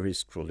program, here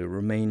is Truly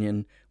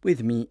Romanian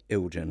with me,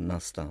 Eugen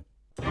Nasta.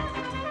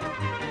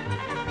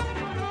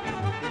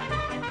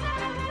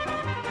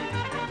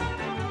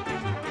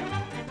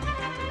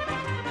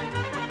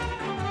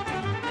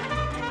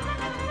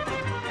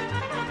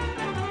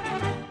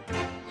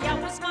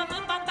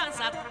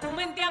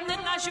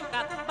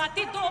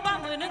 Batitoba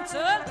mână în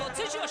țări,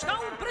 toți joși ca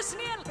un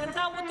prăsnel.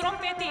 Cântau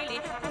trompetele,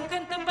 cum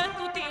cântă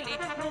bătutele.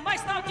 Nu mai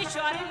stau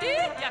picioarele,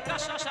 ia ca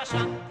așa și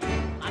așa.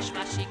 Aș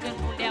lua și când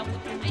nu le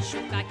aud, ai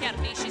juca chiar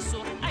de și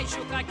sur. Ai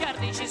juca chiar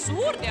de și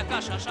sur, ia ca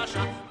așa și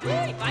așa.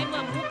 Păi, vai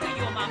mă mucă,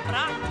 eu m-am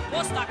brac,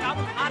 posta ca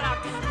un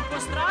harac.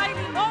 Postrai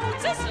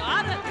linouță, să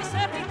arăt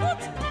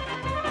sărnicuț.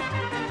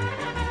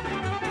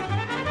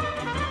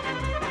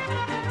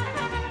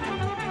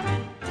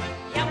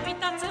 Ia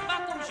uitați-vă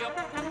cum joc,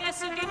 cum ies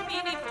din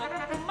mine foc.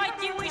 Mai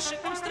chiui și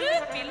cum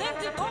strâng, pe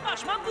lângă doba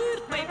și mă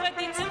învârt. Măi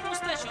bădiță, nu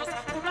stă jos,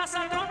 nu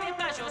lasa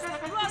trompeta jos.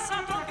 Nu lasa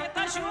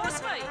trompeta jos,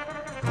 măi.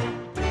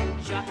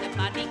 Joacă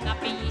panica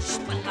pe aici,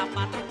 până la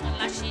 4, până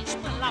la 5,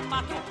 până la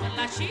 4, până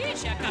la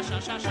 5, ia ca așa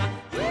și așa.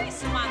 Păi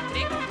să mă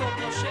întreg cu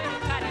topoșerul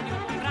care mi-a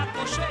cumpărat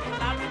poșerul.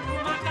 La lucru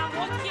mă cam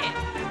ok,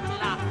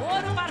 la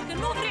hor parcă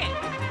nu vrem.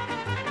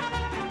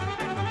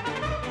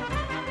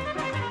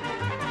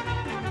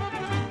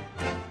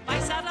 Mai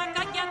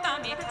săraca gheata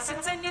mea, să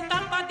ține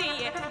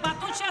talpadie.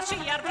 Batucea și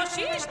iar vreo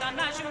 5, dar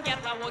n-ajung iar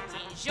la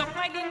ochii. Joc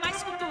mai lin, mai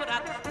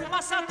scuturat,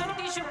 numai saturi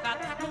de jucat.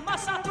 Numai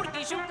saturi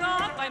de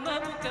jucat, vai mă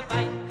bucă,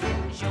 vai.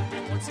 Joc cu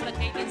mulți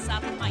flăcăi din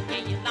sat, m-a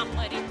cheie la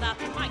măritat,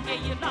 m-a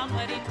cheie la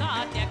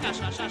măritat, ia ca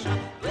așa și așa.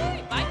 Ui,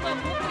 vai mă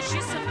bucă și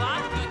să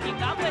fac, iuti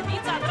ca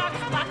bădița drag.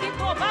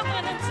 Batitoba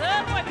mănânță,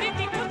 voi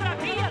prinde cu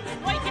drachiel,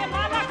 voi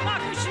chema la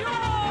clacă și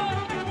oi.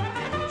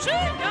 Și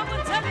ne-am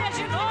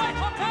înțelege noi,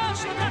 hoca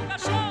și dacă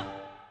așa.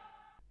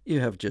 You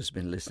have just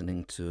been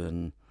listening to an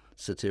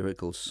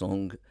satirical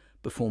song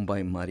performed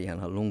by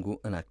Mariana Lungu,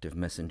 an active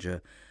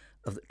messenger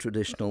of the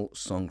traditional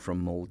song from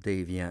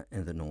Moldavia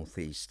in the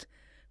northeast.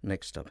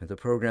 Next up in the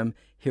program,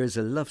 here's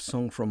a love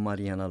song from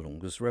Mariana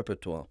Lungu's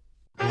repertoire.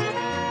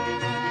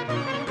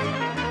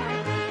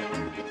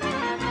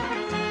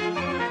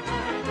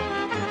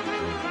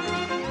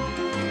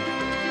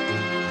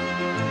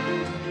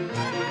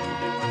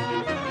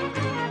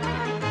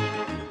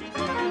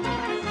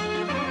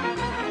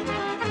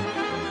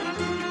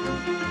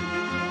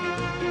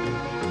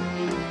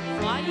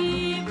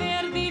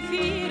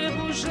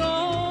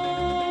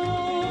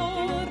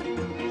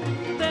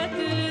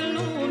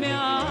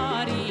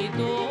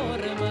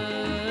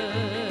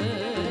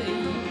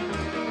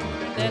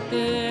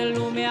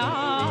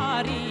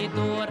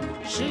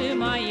 Și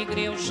mai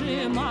greu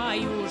și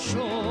mai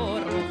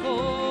ușor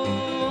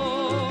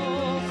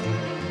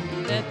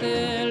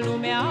Toată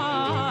lumea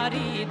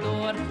are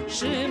dor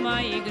și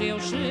mai greu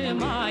și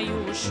mai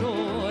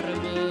ușor,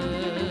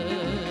 măi.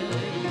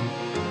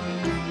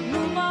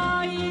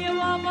 Numai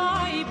eu am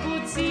mai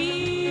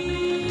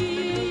puțin,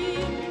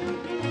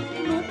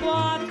 nu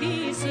poate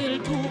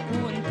să-l duc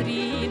un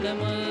trin,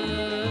 măi.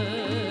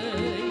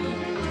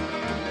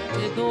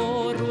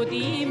 Dorul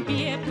din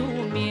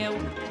pieptul meu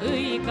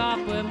îi ca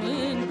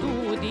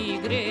pământul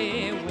de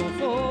greu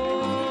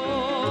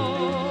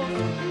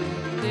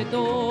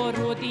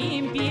dorul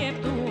din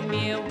pieptul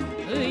meu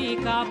îi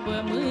ca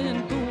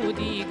pământul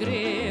de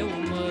greu,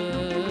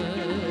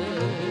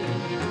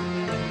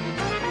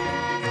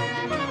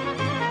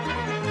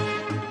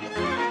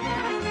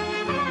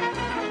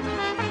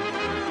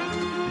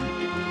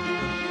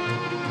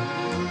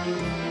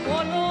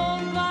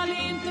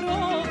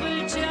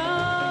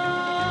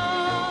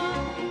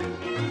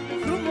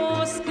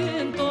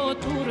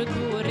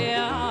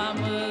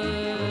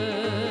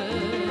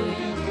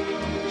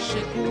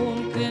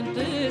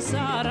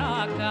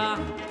 săraca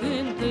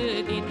cântă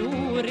de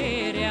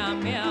durerea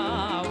mea,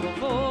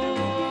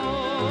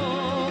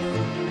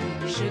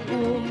 și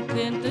cum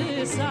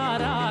cântă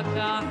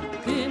săraca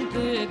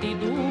cântă de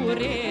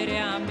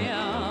durerea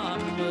mea,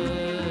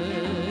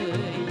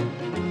 măi.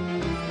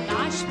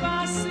 N-aș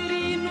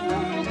pasări nu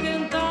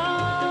cânta,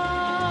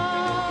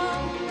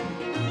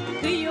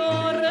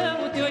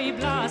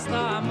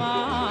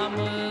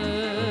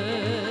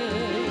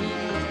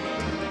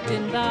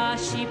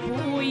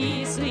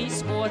 copiii să-i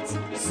scoți,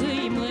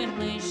 să-i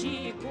mănânci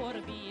și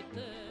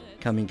corbită.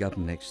 Coming up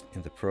next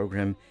in the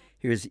program,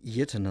 here's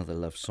yet another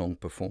love song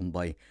performed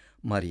by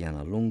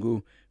Mariana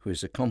Lungu, who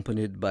is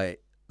accompanied by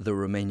the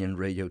Romanian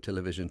Radio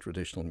Television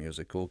Traditional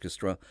Music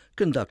Orchestra,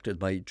 conducted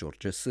by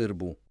George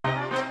Sârbu.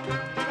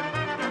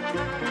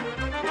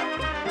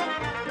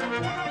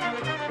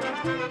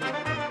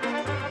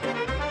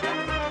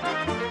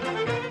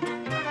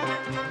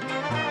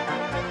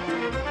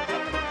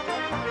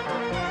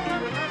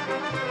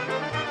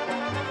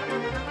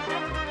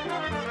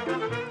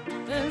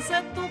 Însă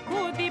tu cu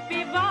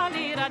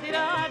dipivali,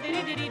 radira,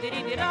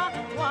 diri-diri-diri-dira,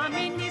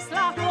 oamenii-s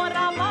la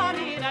hora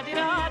mare,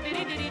 radira,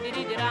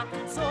 diri-diri-diri-dira,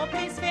 s-o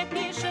prins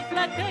fetiși și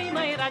flăcăi,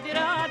 măi,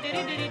 radira,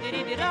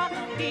 diri-diri-diri-dira,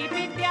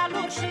 tipii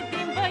de-alor și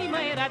din văi,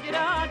 măi,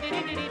 radira,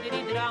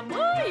 diri-diri-diri-dira,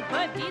 măi,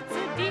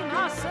 bătiță din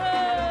asă,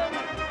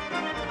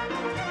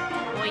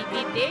 oi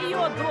videi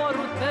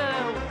odorul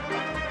tău,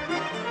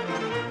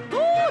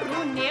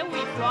 dorul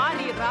meu-i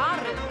floare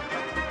rară,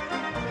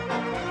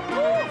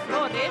 nu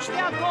florește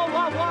a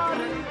doua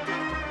oară.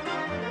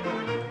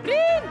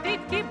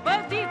 Prinde-te,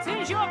 bătiți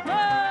în joc,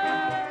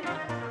 măi,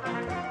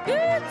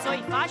 cât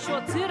ți-o-i faci o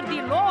țâr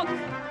din loc,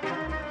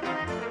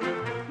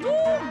 nu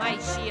mai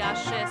și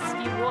așa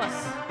sfios.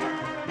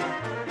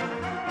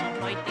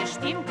 Noi te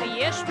știm că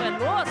ești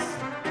felos.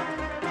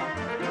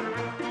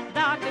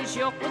 Dacă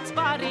jocul-ți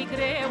pare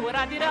greu,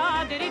 radira,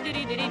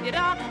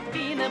 diri-diri-diri-dira,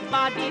 vină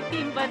badi,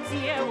 te-nvăț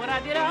eu,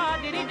 radira,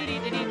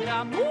 diri-diri-diri-dira,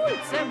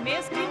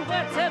 mulțumesc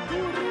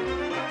învățătură.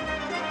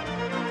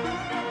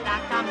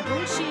 Dacă am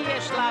dul și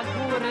ești la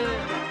gură,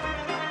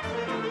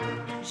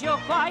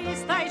 jocoaie,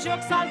 stai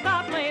joc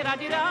saltat, măi,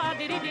 radira,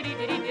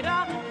 diri-diri-diri-dira,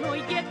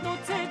 nu-i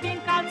ghetuță din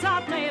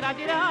calțat, măi,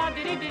 radira,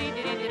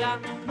 diri-diri-diri-dira,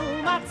 nu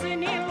mă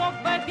ține loc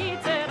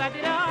bădiță,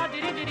 radira,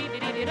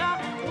 diri-diri-diri-dira,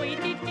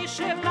 uite-te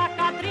și la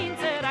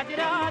Catrință,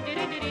 radira,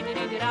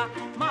 diri-diri-diri-dira,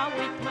 mă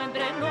uit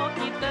mândră în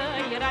ochii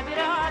tăi,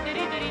 radira,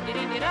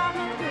 diri-diri-diri-dira,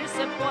 că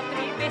se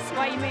potrivesc cu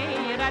ai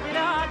mei,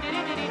 radira,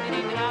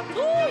 diri-diri-diri-dira,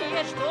 tu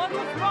ești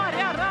dorul,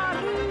 floarea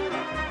rară,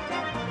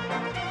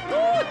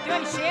 tu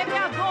te-oi șere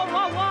a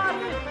doua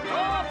oară,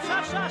 op,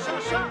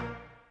 șa-șa-șa-șa.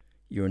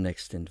 You're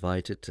next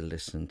invited to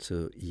listen to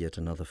yet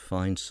another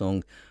fine song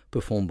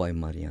performed by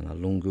Mariana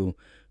Lungu,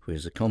 who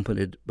is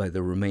accompanied by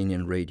the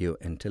Romanian Radio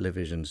and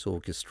Television's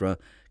Orchestra,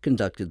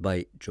 conducted by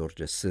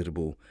George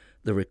Sârbu.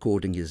 The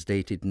recording is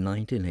dated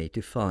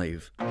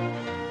 1985.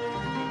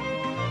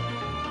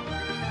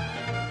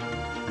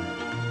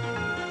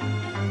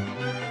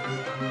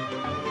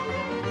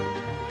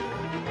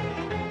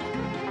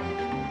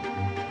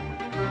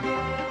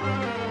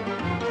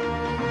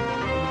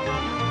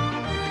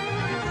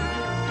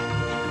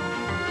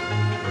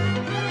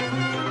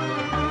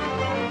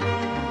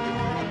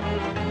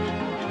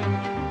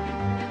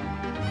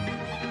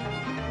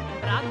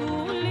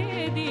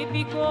 Bradule de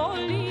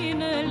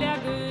picolină,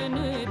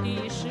 leagă-nă-te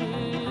și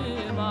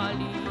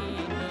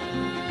malină,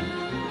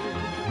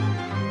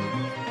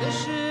 că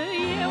și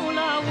eu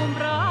la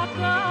umbra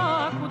ta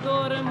cu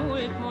dor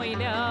mult mă-i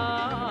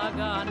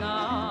leagă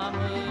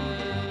n-amăi.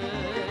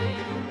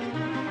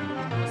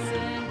 O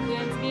să-mi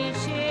cânti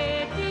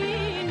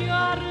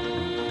vișetinioară,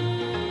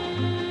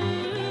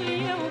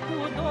 eu cu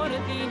dor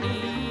din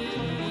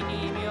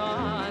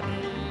inimioară.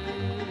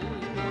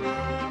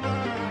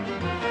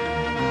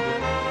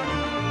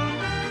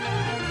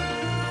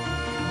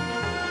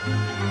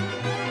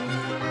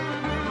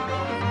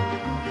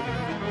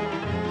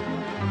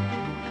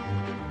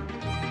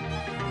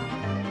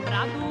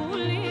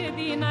 Bradule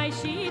din ai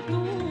și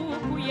tu,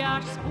 cu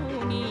ea-și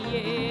spune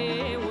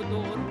eu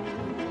dorul,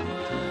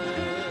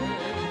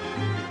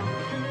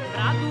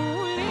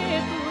 Bradule,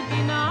 tu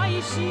din ai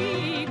și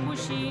cu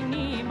și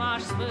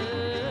inima-și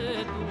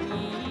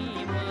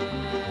sfătui,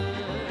 măi,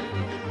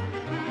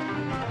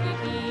 că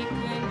de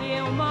când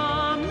eu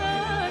m-am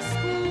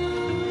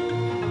născut,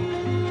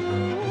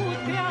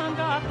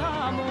 creanga ta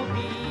m-o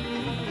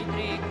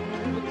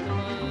trecut,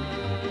 măi.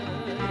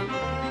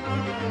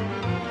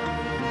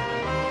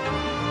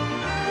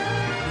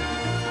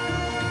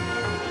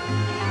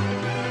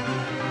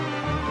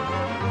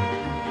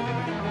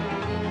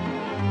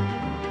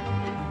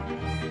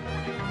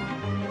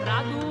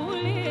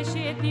 Bradule,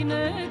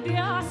 șetină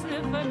deasă,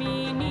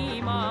 fă-mi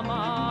inima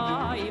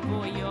mai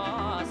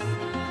voioasă,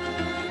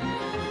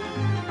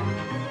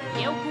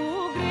 eu cu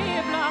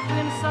greb la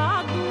fân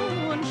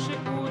s-adun și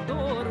cu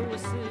dorul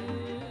să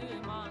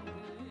mă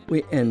îngând. We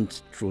end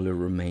Truly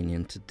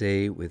Romanian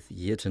today with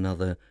yet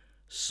another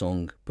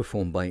song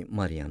performed by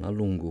Mariana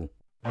Lungu.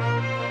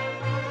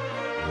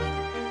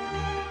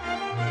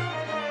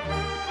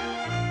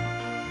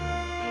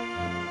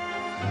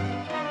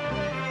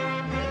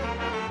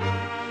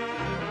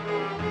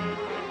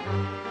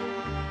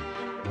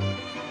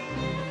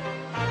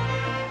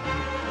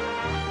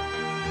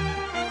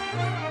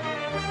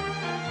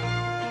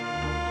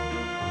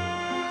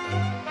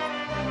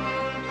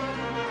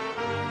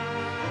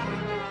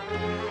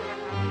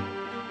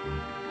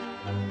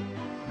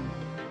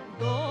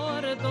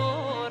 Dor,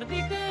 dor, de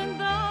când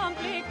am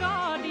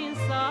plecat din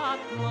sat,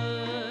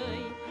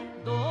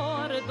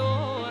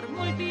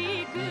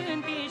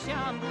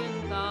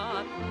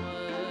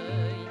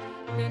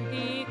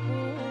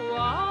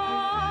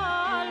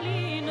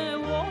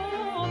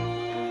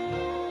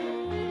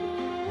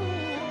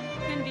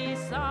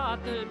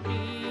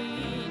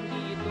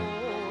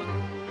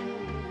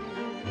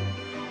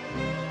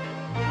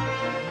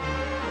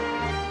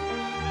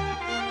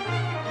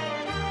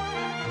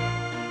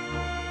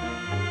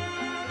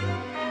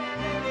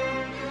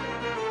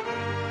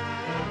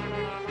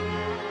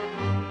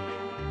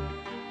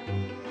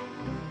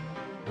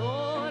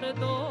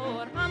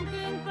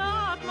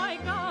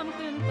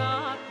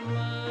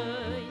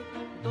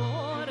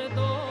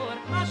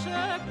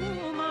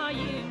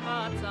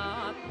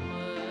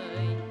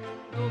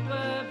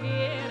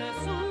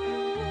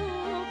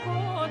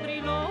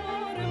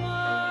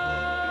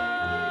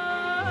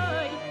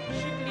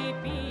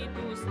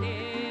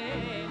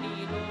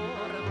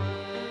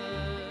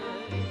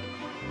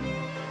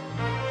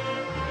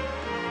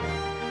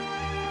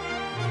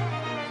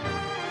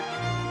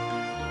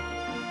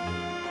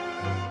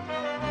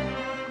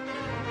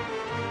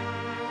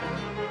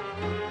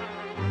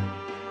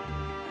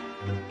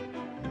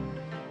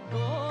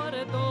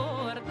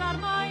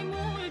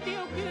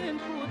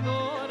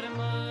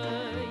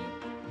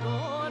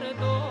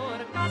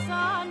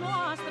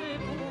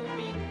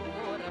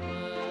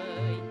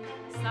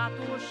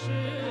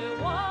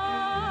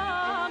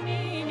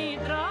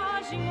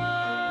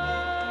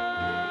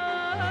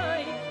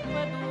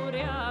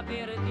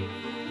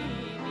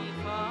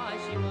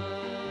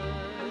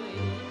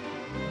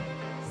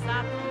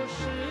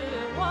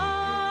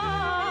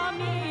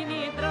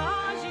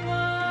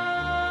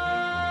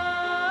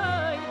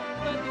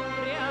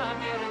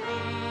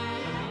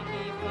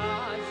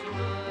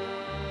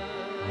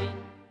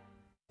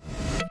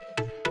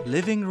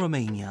 Living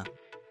Romania.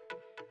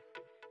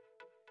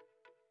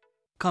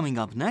 Coming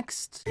up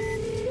next,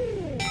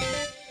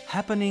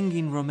 happening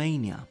in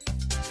Romania.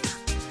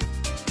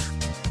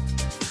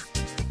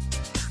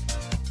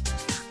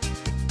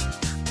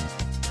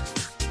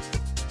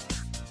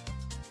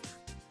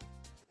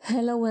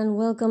 Hello and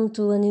welcome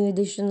to a new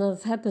edition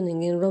of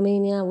Happening in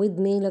Romania with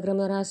me,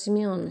 Lagramara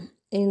Simeon.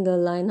 In the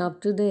lineup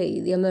today,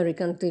 the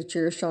American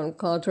teacher Sean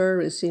Cotter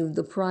received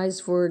the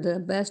prize for the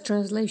best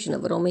translation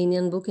of a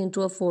Romanian book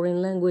into a foreign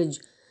language.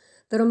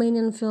 The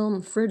Romanian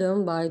film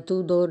Freedom by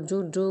Tudor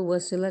Giurgiu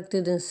was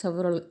selected in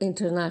several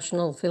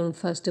international film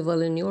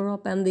festivals in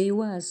Europe and the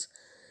US.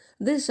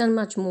 This and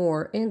much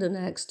more in the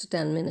next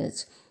 10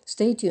 minutes.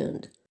 Stay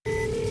tuned.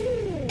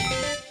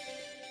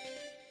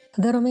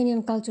 The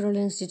Romanian Cultural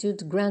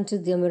Institute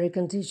granted the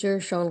American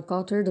teacher Sean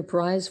Cotter the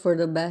prize for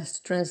the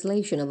best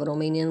translation of a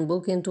Romanian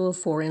book into a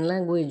foreign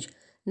language,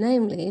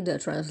 namely the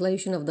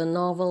translation of the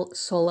novel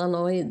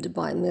Solanoid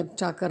by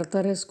Mircea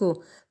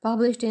Cărtărescu,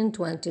 published in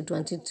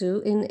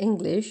 2022 in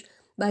English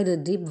by the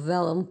Deep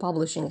Vellum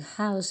Publishing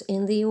House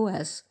in the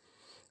US.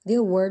 The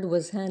award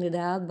was handed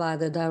out by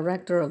the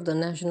director of the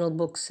National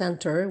Book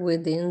Center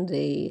within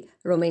the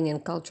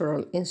Romanian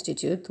Cultural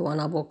Institute,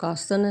 Oana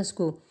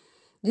Bocastănescu,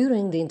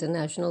 during the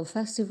International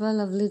Festival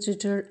of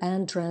Literature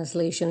and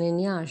Translation in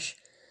Iași.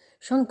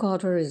 Sean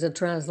Cotter is a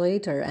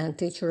translator and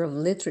teacher of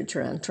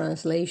literature and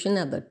translation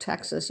at the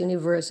Texas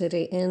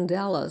University in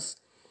Dallas.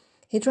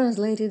 He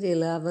translated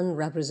 11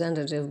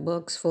 representative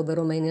books for the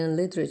Romanian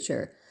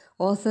literature,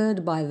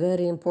 authored by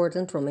very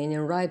important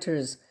Romanian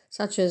writers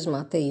such as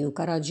Mateiu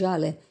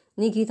Caragiale,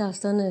 Nikita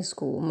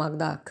Stănescu,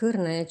 Magda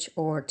Cârneci,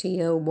 or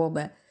T.O.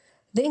 Bobe.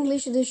 The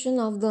English edition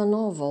of the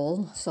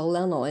novel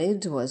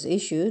Solanoid was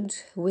issued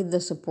with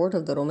the support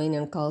of the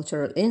Romanian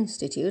Cultural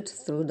Institute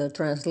through the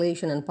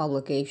Translation and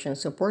Publication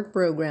Support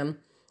Program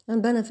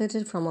and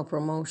benefited from a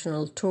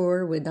promotional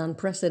tour with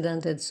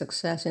unprecedented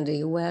success in the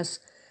US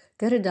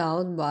carried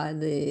out by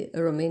the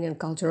Romanian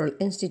Cultural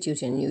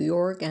Institute in New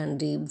York and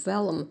Deep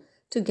Vellum,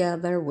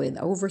 together with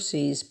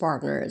overseas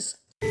partners.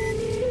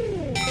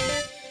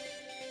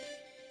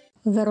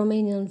 The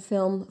Romanian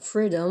film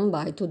Freedom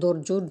by Tudor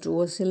Giurgiu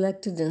was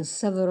selected in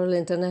several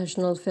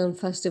international film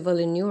festivals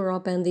in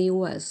Europe and the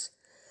US.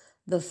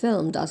 The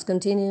film thus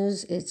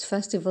continues its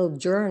festival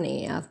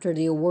journey after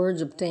the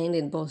awards obtained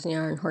in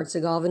Bosnia and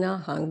Herzegovina,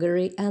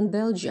 Hungary, and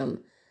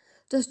Belgium.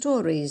 The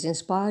story is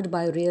inspired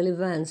by real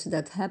events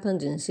that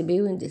happened in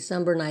Sibiu in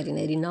December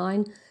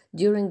 1989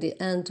 during the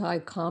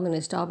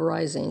anti-communist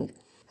uprising.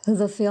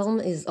 The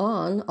film is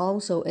on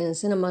also in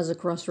cinemas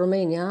across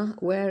Romania,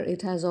 where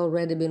it has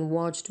already been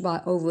watched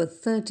by over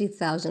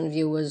 30,000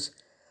 viewers.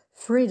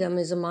 Freedom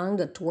is among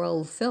the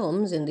 12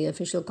 films in the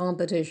official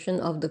competition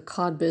of the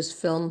Cadbus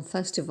Film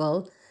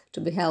Festival, to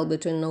be held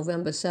between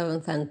November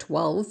 7th and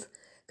 12th,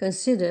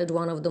 considered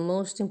one of the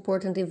most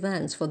important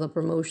events for the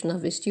promotion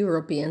of East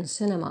European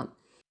cinema.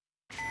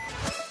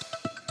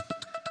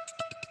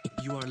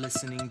 You are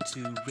listening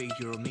to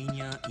Radio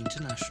Romania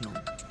International.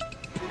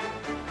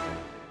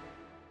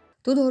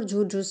 Tudor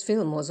Giurgiu's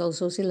film was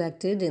also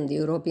selected in the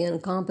European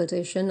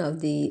competition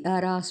of the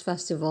RRI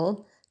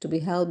Festival, to be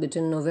held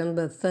between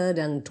November 3rd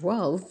and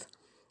 12th,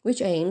 which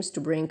aims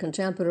to bring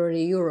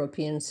contemporary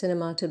European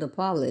cinema to the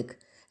public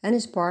and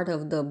is part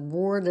of the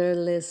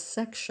borderless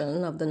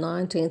section of the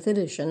 19th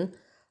edition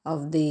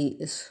of the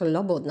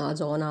Slobodna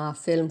Zona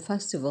Film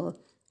Festival,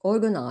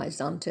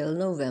 organized until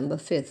November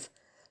 5th,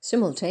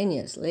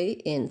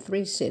 simultaneously in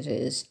 3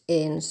 cities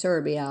in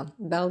Serbia: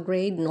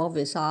 Belgrade,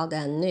 Novi Sad,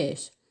 and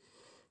Niš.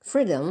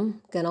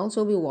 Freedom can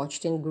also be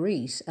watched in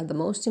Greece at the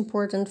most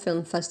important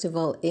film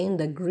festival in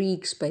the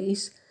Greek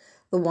space,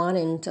 the one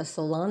in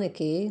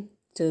Thessaloniki,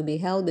 to be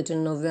held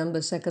between November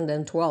 2nd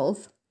and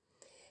 12th.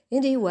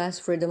 In the US,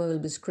 Freedom will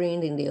be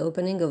screened in the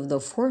opening of the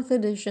 4th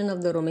edition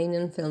of the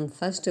Romanian Film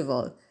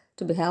Festival,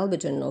 to be held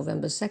between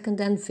November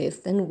 2nd and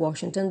 5th in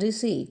Washington,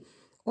 D.C.,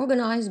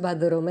 organized by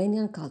the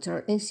Romanian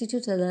Cultural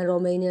Institute and the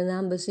Romanian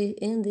Embassy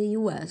in the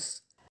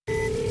US.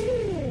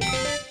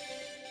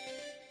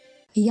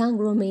 Young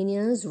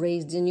Romanians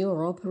raised in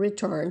Europe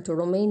return to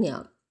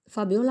Romania.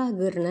 Fabiola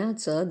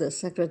Gârneață, the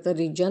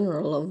Secretary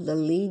General of the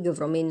League of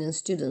Romanian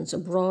Students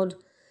Abroad,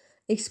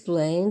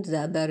 explained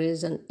that there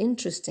is an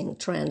interesting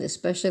trend,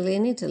 especially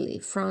in Italy,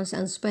 France,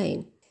 and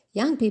Spain.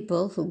 Young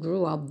people who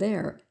grew up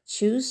there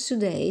choose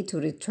today to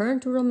return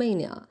to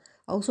Romania,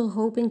 also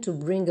hoping to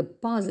bring a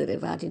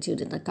positive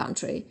attitude in the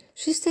country.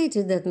 She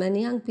stated that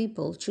many young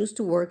people choose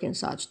to work in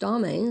such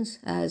domains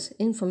as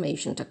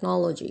information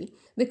technology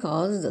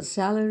because the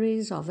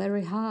salaries are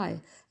very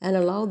high and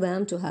allow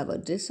them to have a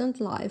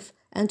decent life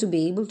and to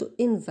be able to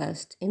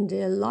invest in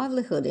their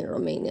livelihood in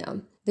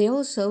Romania. They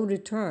also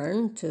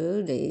return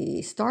to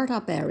the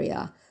startup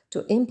area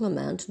to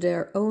implement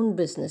their own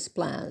business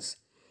plans.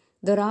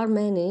 There are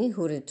many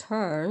who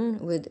return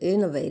with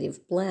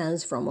innovative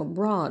plans from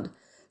abroad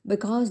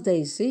because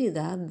they see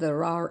that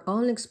there are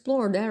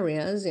unexplored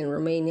areas in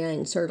Romania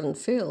in certain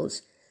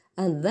fields,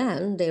 and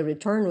then they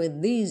return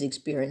with these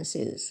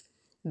experiences,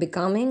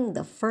 becoming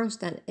the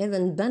first and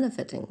even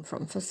benefiting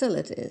from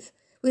facilities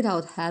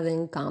without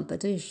having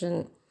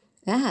competition.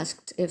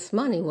 Asked if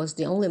money was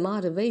the only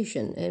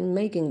motivation in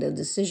making the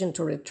decision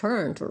to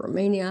return to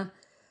Romania,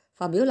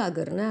 Fabiola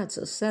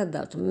Gârneață said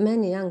that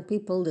many young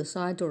people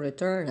decide to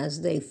return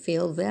as they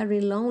feel very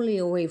lonely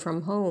away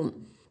from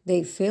home.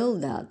 They feel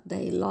that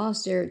they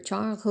lost their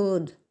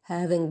childhood,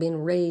 having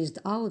been raised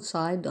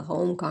outside the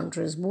home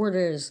country's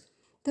borders.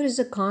 There is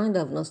a kind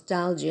of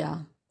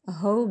nostalgia, a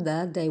hope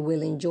that they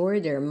will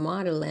enjoy their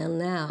motherland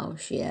now,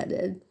 she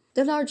added.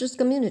 The largest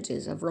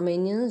communities of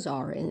Romanians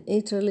are in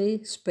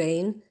Italy,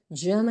 Spain,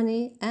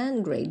 Germany,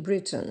 and Great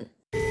Britain.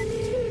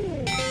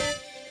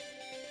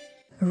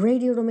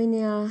 Radio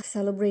Romania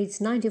celebrates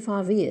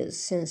 95 years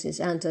since it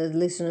entered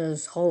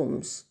listeners'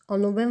 homes.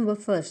 On November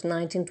 1st,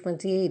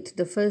 1928,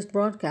 the first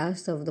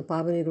broadcast of the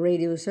public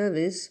radio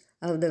service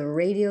of the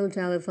Radio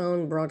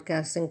Telephone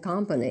Broadcasting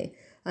Company,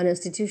 an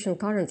institution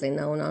currently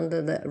known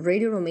under the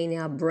Radio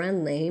Romania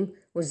brand name,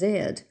 was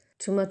aired.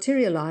 To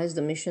materialize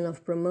the mission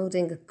of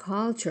promoting a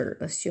culture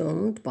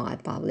assumed by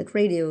public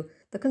radio,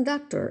 the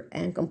conductor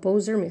and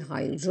composer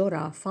Mihail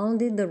Jora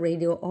founded the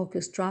Radio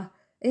Orchestra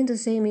in the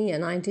same year,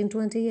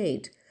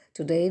 1928,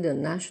 today the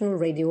National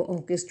Radio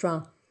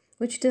Orchestra,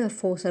 which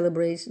therefore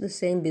celebrates the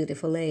same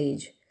beautiful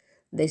age.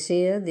 This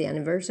year, the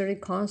anniversary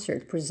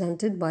concert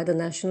presented by the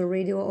National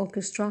Radio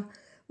Orchestra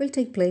will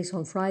take place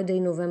on Friday,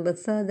 November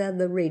 3rd at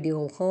the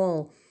Radio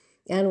Hall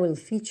and will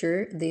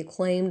feature the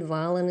acclaimed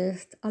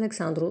violinist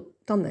Alexandru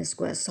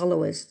Tomescu as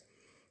soloist.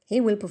 He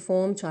will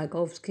perform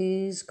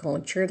Tchaikovsky's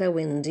Concerto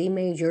in D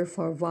major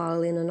for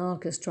violin and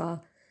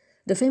orchestra.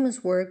 The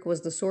famous work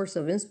was the source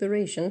of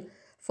inspiration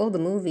for the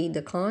movie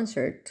The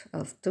Concert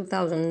of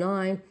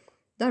 2009,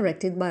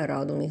 directed by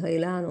Radu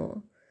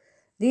Mihaileanu.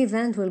 The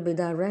event will be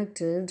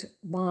directed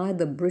by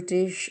the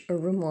British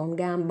Ramon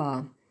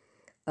Gamba,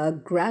 a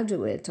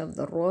graduate of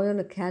the Royal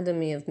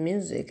Academy of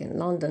Music in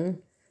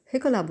London. He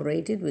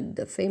collaborated with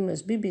the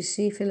famous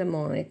BBC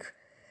Philharmonic,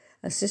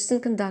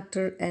 assistant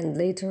conductor and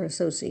later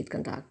associate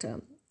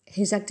conductor.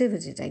 His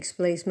activity takes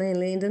place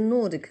mainly in the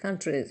Nordic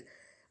countries,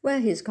 where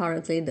he is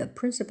currently the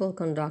principal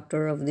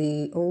conductor of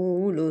the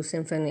Oulu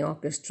Symphony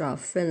Orchestra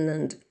of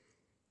Finland.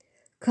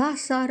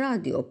 Casa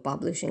Radio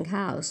Publishing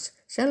House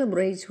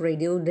celebrates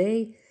Radio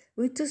Day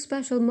with two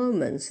special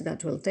moments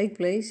that will take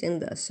place in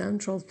the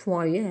central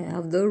foyer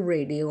of the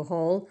Radio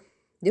Hall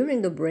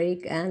during the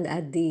break and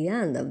at the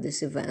end of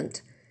this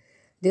event.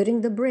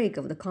 During the break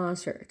of the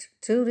concert,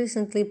 two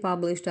recently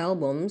published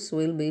albums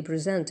will be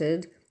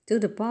presented to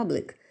the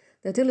public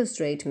that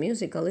illustrate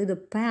musically the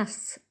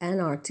past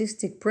and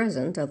artistic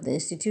present of the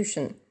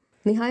institution.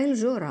 Mihail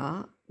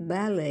Jora,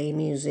 Ballet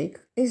Music,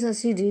 is a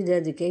CD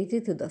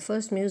dedicated to the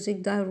first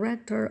music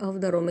director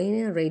of the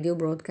Romanian Radio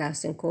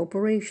Broadcasting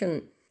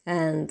Corporation,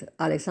 and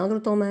Alexandru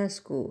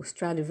Tomescu,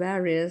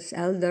 Stradivarius,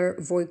 Elder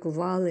Voicu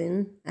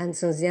violin, and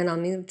Sânziana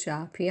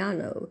Mircea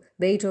piano,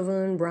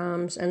 Beethoven,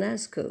 Brahms, and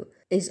Escu,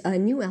 is a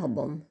new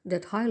album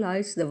that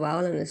highlights the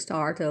violinist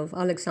art of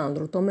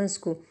Alexandru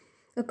Tomescu,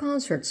 a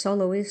concert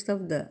soloist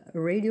of the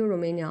Radio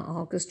Romania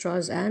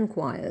orchestras and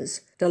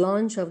choirs. The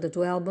launch of the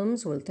two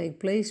albums will take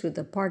place with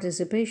the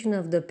participation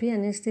of the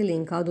pianist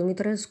Ilinca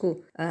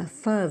Dumitrescu, a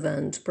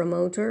fervent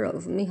promoter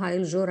of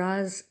Mihail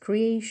Jora's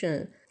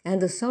creation,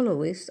 and the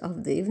soloist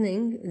of the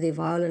evening, the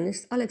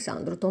violinist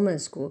Alexandru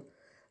Tomescu.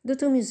 The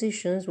two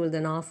musicians will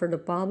then offer the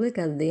public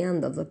at the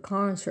end of the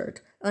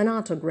concert an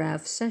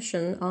autograph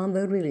session on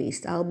the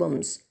released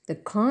albums. The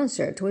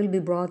concert will be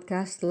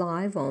broadcast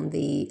live on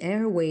the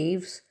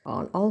airwaves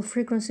on all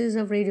frequencies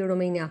of Radio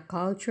Romania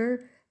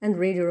Culture and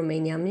Radio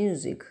Romania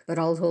Music, but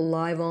also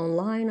live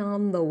online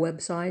on the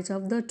websites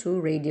of the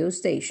two radio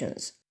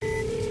stations.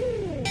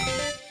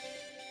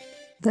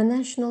 The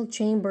National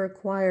Chamber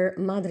Choir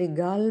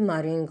Madrigal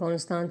Marin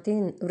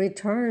Constantin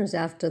returns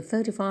after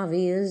 35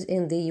 years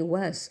in the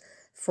U.S.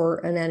 for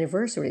an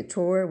anniversary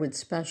tour with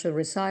special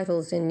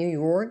recitals in New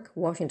York,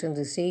 Washington,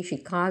 D.C.,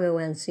 Chicago,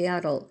 and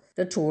Seattle.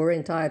 The tour,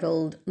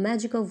 entitled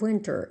Magic of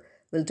Winter,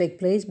 will take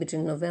place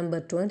between November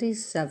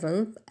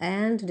 27th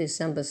and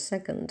December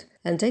 2nd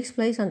and takes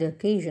place on the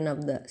occasion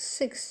of the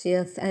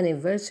 60th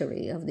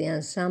anniversary of the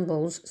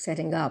ensemble's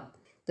setting up.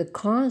 The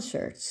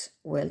concerts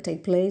will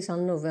take place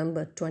on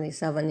November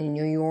 27 in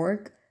New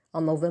York,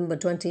 on November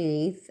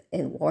 28th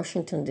in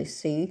Washington,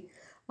 D.C.,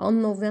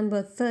 on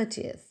November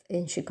 30th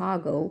in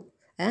Chicago,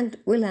 and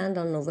will end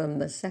on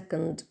November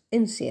 2nd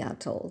in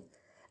Seattle.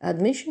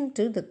 Admission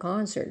to the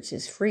concerts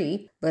is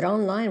free, but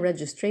online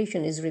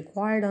registration is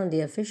required on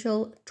the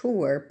official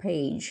tour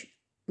page,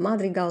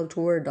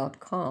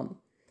 madrigaltour.com.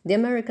 The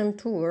American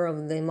tour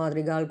of the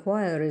Madrigal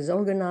Choir is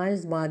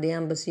organized by the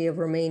Embassy of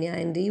Romania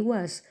in the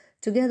U.S.,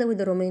 together with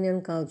the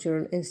Romanian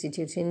Cultural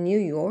Institute in New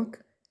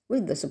York,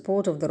 with the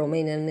support of the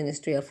Romanian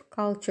Ministry of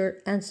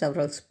Culture and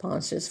several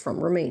sponsors from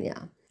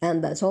Romania.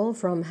 And that's all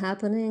from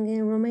happening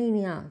in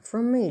Romania.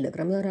 From me,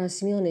 Lăcrămioara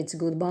Simeon, it's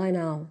goodbye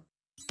now.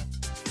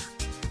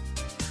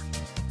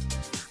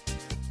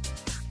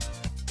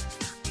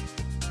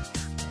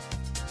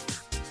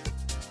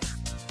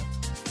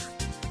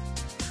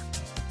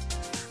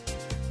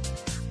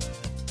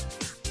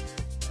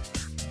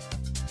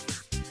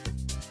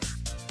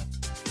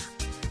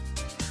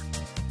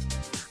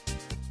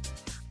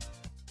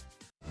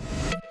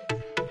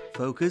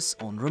 focus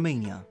on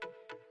Romania.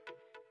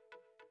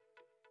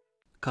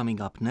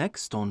 Coming up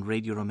next on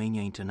Radio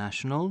Romania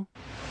International,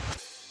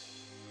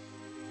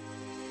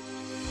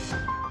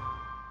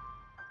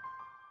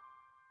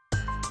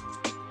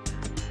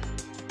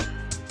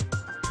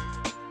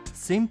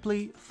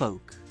 Simply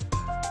Folk.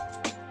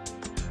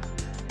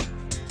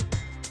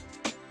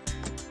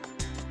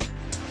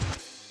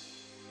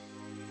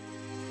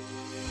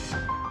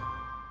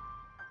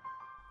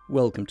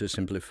 Welcome to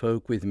Simply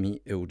Folk with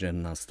me,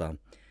 Eugen Nasta.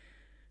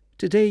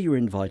 Today you're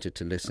invited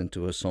to listen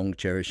to a song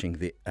cherishing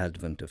the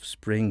advent of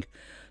spring,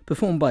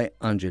 performed by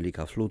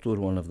Angelica Flutur,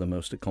 one of the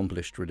most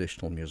accomplished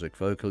traditional music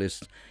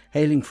vocalists,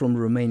 hailing from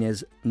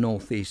Romania's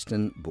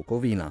northeastern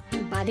Bucovina.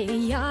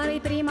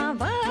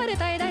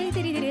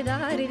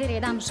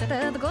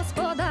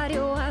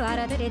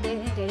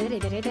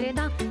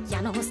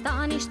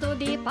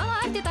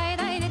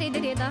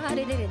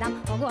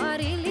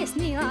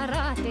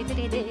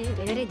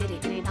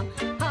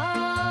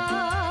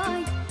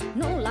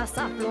 Nu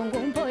lasa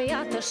plungul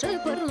împoiată și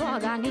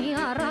pârloaga ni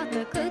arată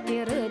cât e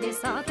râde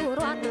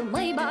saturoată.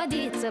 Măi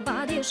badiță,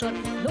 badișor,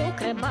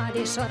 lucre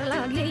badișor la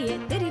glie.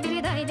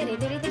 Diri-diri-dai,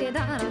 diri-diri-diri,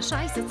 dar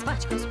așa-i să-ți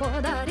faci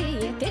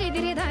gospodărie.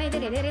 Diri-diri-dai,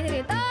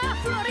 diri-diri-diri, da,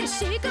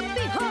 florișică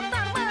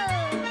pihotar, mă!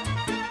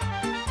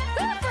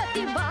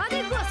 Fă-ti badi,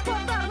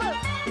 gospodar, mă!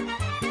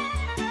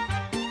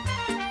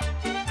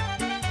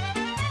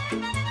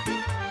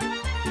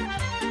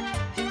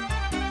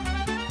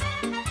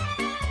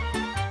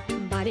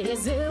 Badi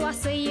ziua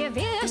să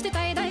ievește,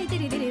 tai-dai,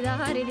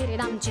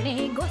 diri-diri-dari-diri-dam.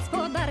 Cine-i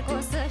gospodar că o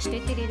să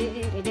știe,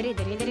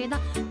 diri-diri-diri-diri-da.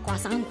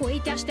 Coasa-n cui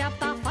te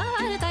așteaptă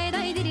afară,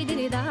 tai-dai,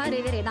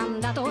 diri-diri-dari-diri-dam.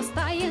 Dat o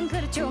stai în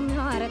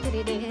cârciumioară,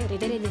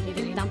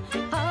 diri-diri-diri-diri-dam.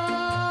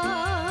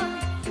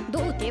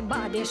 Du-te,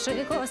 bade, și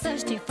că o să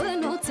știi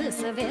fânuță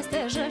să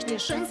vestejești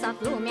și-n sat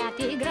lumea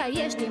te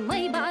graiești.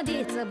 Măi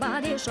badiță,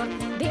 badișor,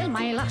 de-l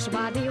mai lași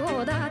badi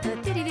odată.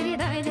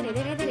 Diri-diri-dai,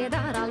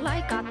 diri-diri-diri-dar,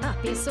 alai ca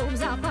tapi sub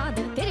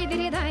zapadă.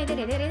 Diri-diri-dai,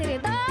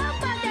 diri-diri-diri-da,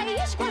 bade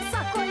aici cu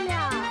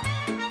sacolea.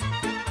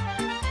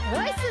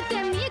 Hai să te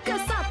mică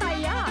sata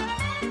ea.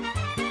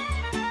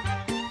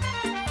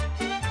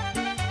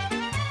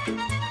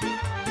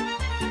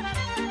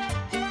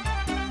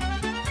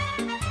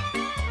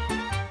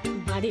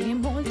 Badi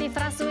multe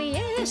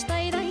frasuiești,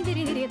 tai-dai,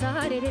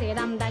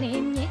 diri-diri-dare-diri-dam. Dar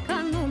nimica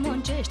nu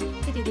muncești,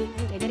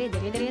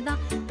 diri-diri-diri-diri-da.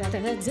 Toată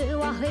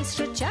ziua hâți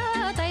și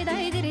cea,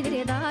 tai-dai,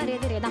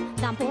 diri-diri-dare-diri-dam.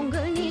 Dar-n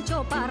pungă nici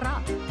o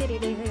para,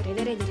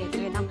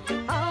 diri-diri-diri-diri-dam.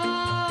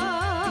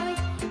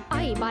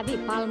 Ai badi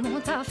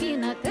palmuța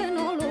fină, că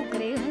nu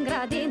lucre în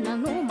gradină.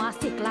 Numai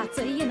sticla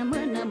ți-i în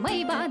mână,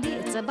 măi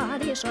badiță,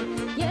 badișor.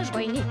 Ești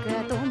voinică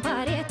tu-n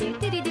parete,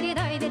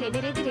 diri-diri-dai,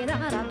 diri-diri-diri-da.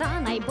 Da,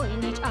 n-ai boi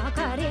nici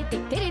acarete,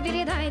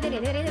 diri-diri-dai,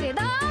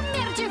 diri-diri-diri-da.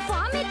 Merge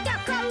foamea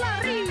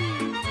călării,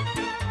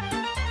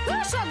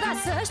 își-o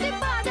găsește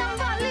badea-n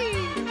valii.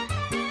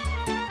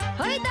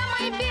 Hai da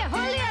mai bie,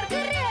 holier că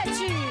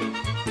reci,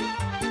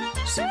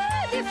 și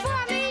de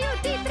foame eu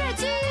te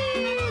treci.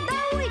 Da,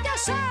 uite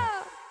așa.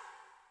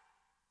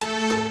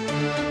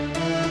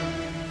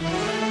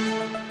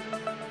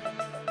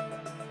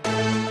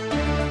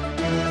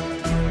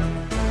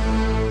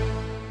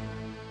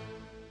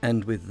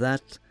 And with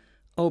that,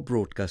 our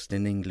broadcast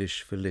in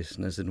English for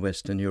listeners in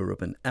Western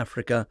Europe and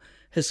Africa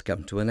has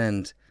come to an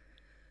end.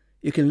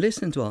 You can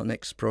listen to our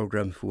next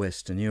program for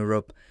Western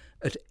Europe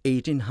at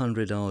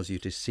 1800 hours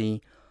UTC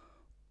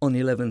on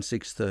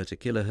 11630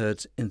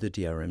 kHz in the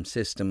DRM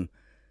system.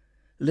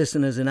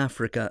 Listeners in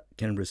Africa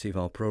can receive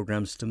our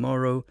programs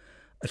tomorrow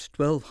at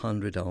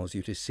 1200 hours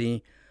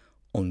UTC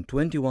on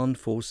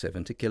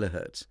 21470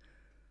 kHz.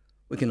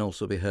 We can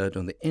also be heard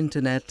on the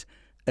internet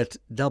at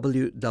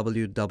www.rri.ro,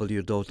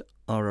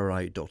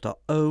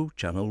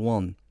 Channel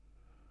 1.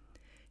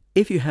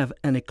 If you have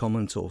any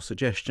comments or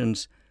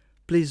suggestions,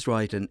 please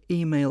write an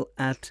email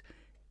at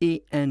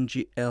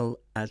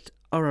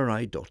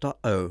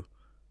engl@rri.ro.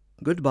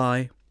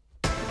 Goodbye.